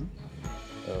this session.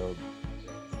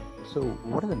 So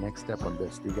what are the next step on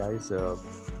this? Do you guys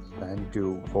plan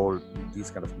to hold these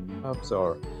kind of meetups,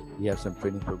 or you have some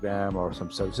training program or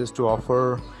some services to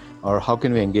offer, or how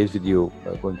can we engage with you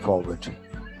going forward?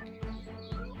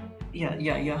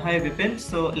 Yeah. Hi Vipin.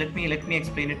 So let me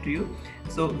explain it to you.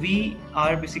 So we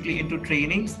are basically into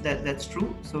trainings. That's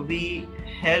true. So we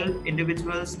help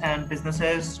individuals and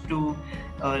businesses to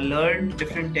learn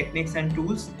different techniques and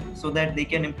tools so that they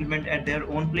can implement at their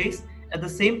own place. At the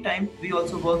same time, we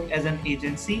also work as an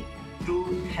agency to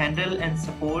handle and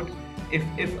support if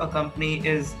a company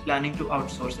is planning to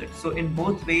outsource it. So in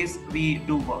both ways we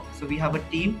do work. So we have a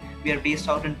team. We are based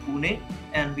out in Pune,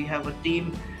 and we have a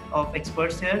team of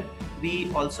experts here.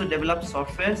 We also develop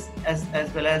softwares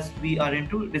as well as we are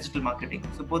into digital marketing.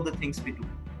 So both the things we do.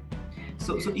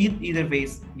 So either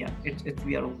ways, yeah,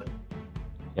 we are open.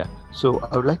 Yeah. So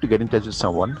I would like to get in touch with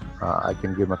someone. I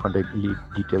can give my contact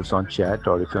details on chat,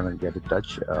 or if you want to get in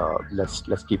touch,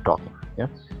 let's keep talking. Yeah.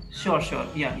 Sure.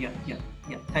 Yeah.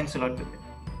 Thanks a lot, Vipin.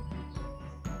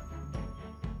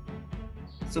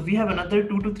 So we have another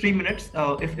 2 to 3 minutes.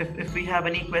 If we have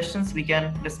any questions, we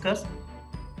can discuss.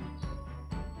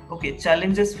 Okay,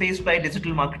 challenges faced by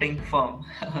digital marketing firm.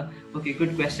 Okay,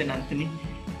 good question, Anthony.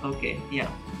 Okay, yeah.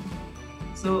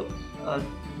 So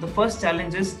the first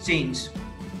challenge is change.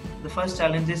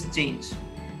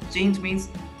 Change means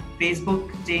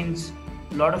Facebook changes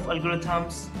a lot of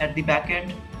algorithms at the back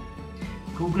end.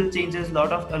 Google changes a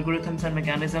lot of algorithms and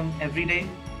mechanism every day.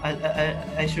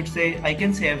 I should say, I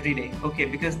can say every day. Okay,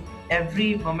 because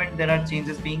every moment there are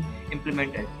changes being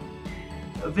implemented.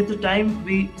 With the time,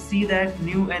 we see that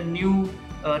new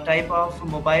type of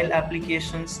mobile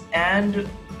applications and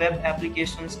web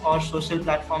applications or social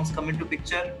platforms come into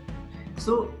picture.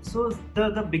 So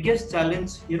the biggest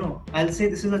challenge, I'll say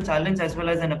this is a challenge as well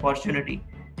as an opportunity,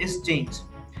 is change.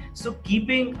 So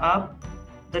keeping up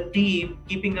the team,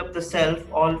 keeping up the self,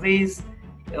 always,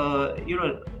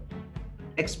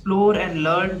 explore and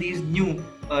learn these new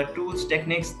tools,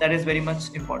 techniques. That is very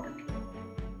much important.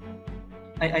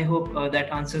 I hope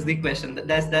that answers the question.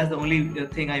 That's the only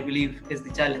thing I believe is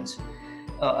the challenge,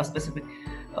 a specific.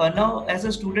 Now, as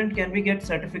a student, can we get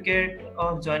certificate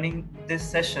of joining this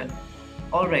session?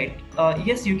 All right.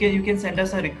 Yes, you can send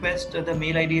us a request. The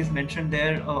mail ID is mentioned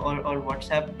there, or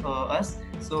WhatsApp us,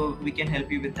 so we can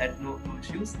help you with that. No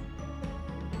issues.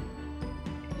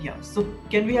 Yeah. So,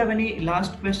 can we have any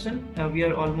last question? We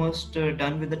are almost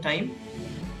done with the time.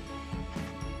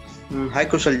 Hi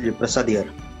Kushal, Prasad here.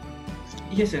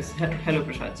 Yes, yes. Hello,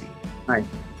 Prashad ji. Hi.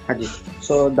 Haji.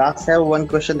 So Das have one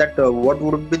question that what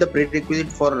would be the prerequisite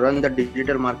for run the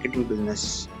digital marketing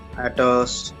business at a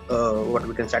what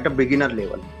we can say at a beginner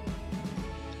level?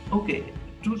 Okay,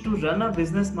 to run a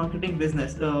business marketing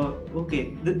business.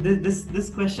 Okay, this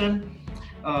question,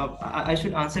 I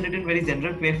should answer it in very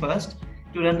general way first.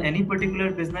 To run any particular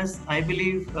business, I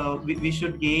believe we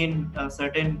should gain a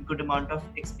certain good amount of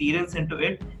experience into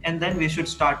it, and then we should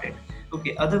start it.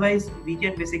 Okay, otherwise we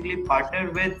can basically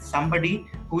partner with somebody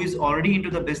who is already into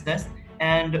the business,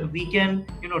 and we can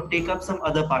take up some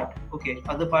other part. Okay,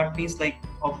 other part means like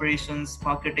operations,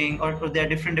 marketing, or there are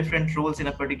different roles in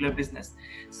a particular business.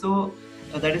 So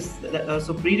that is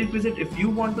so prerequisite if you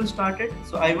want to start it.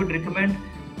 So I would recommend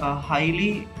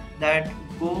highly that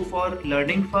go for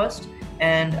learning first,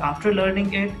 and after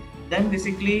learning it, then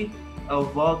basically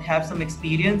work, have some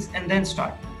experience, and then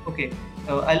start. Okay,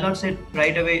 I'll not say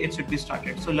right away it should be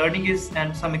started. So learning is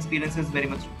and some experience is very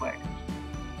much required.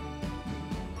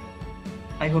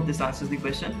 I hope this answers the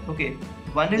question. Okay,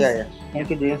 one is Yeah. Thank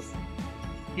you, James.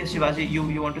 yes, Shivaji,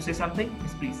 you want to say something?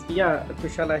 Yes, please. Yeah,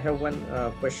 Kushal, I have one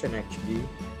question actually.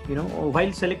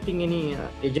 While selecting any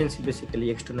agency, basically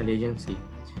external agency,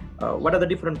 what are the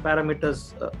different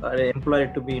parameters are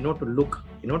employed to be, to look,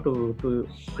 to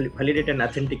validate and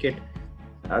authenticate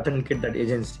that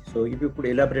agency? So if you could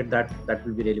elaborate that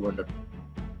will be really wonderful.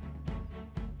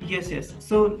 Yes.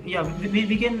 So yeah,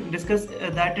 we can discuss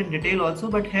that in detail also,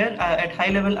 but here at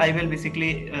high level, I will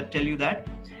basically tell you that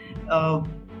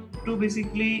to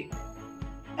basically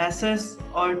assess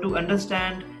or to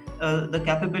understand the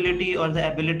capability or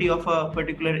the ability of a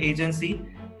particular agency,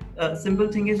 simple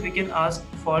thing is we can ask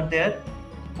for their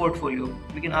portfolio.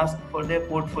 We can ask for their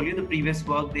portfolio, the previous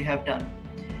work they have done.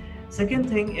 Second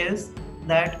thing is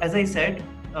that, as I said,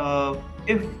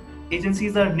 if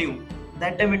agencies are new,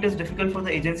 that time it is difficult for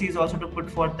the agencies also to put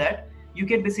forth that. You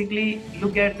can basically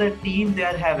look at the team they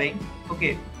are having.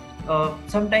 Okay,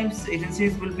 sometimes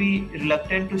agencies will be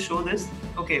reluctant to show this.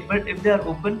 Okay, but if they are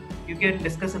open, you can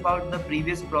discuss about the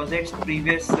previous projects,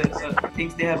 previous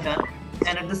things they have done,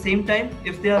 and at the same time,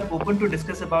 if they are open to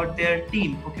discuss about their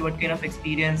team, okay, what kind of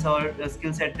experience or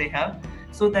skill set they have,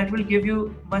 so that will give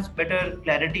you much better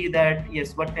clarity that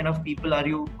yes, what kind of people are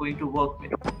you going to work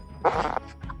with.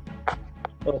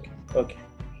 Okay.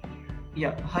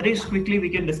 Yeah, Harish, quickly we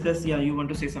can discuss. Yeah, you want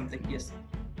to say something? Yes.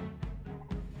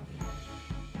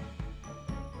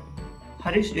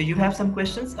 Harish, you have some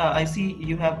questions? I see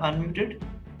you have unmuted.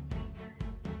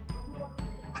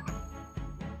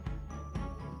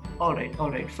 All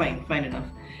right, fine enough.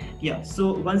 Yeah,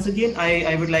 so once again,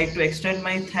 I would like to extend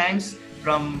my thanks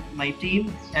from my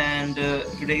team, and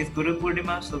today is Guru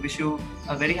Purnima, so wish you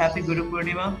a very happy Guru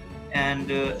Purnima, and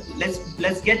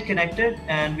let's get connected,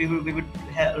 and we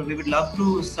would love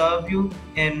to serve you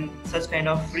in such kind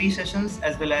of free sessions,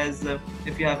 as well as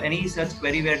if you have any such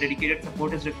query where dedicated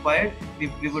support is required,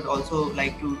 we would also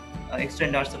like to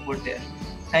extend our support there.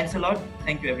 Thanks a lot.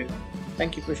 Thank you, everyone.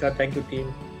 Thank you, Kushal. Thank you,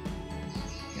 team.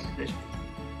 Pleasure.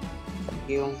 Thank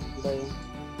you. Bye.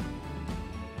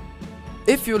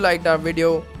 If you liked our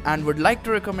video and would like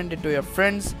to recommend it to your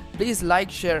friends, please like,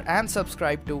 share and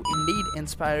subscribe to Indeed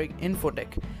Inspiring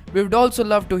Infotech. We would also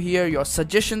love to hear your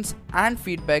suggestions and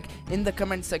feedback in the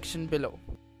comment section below.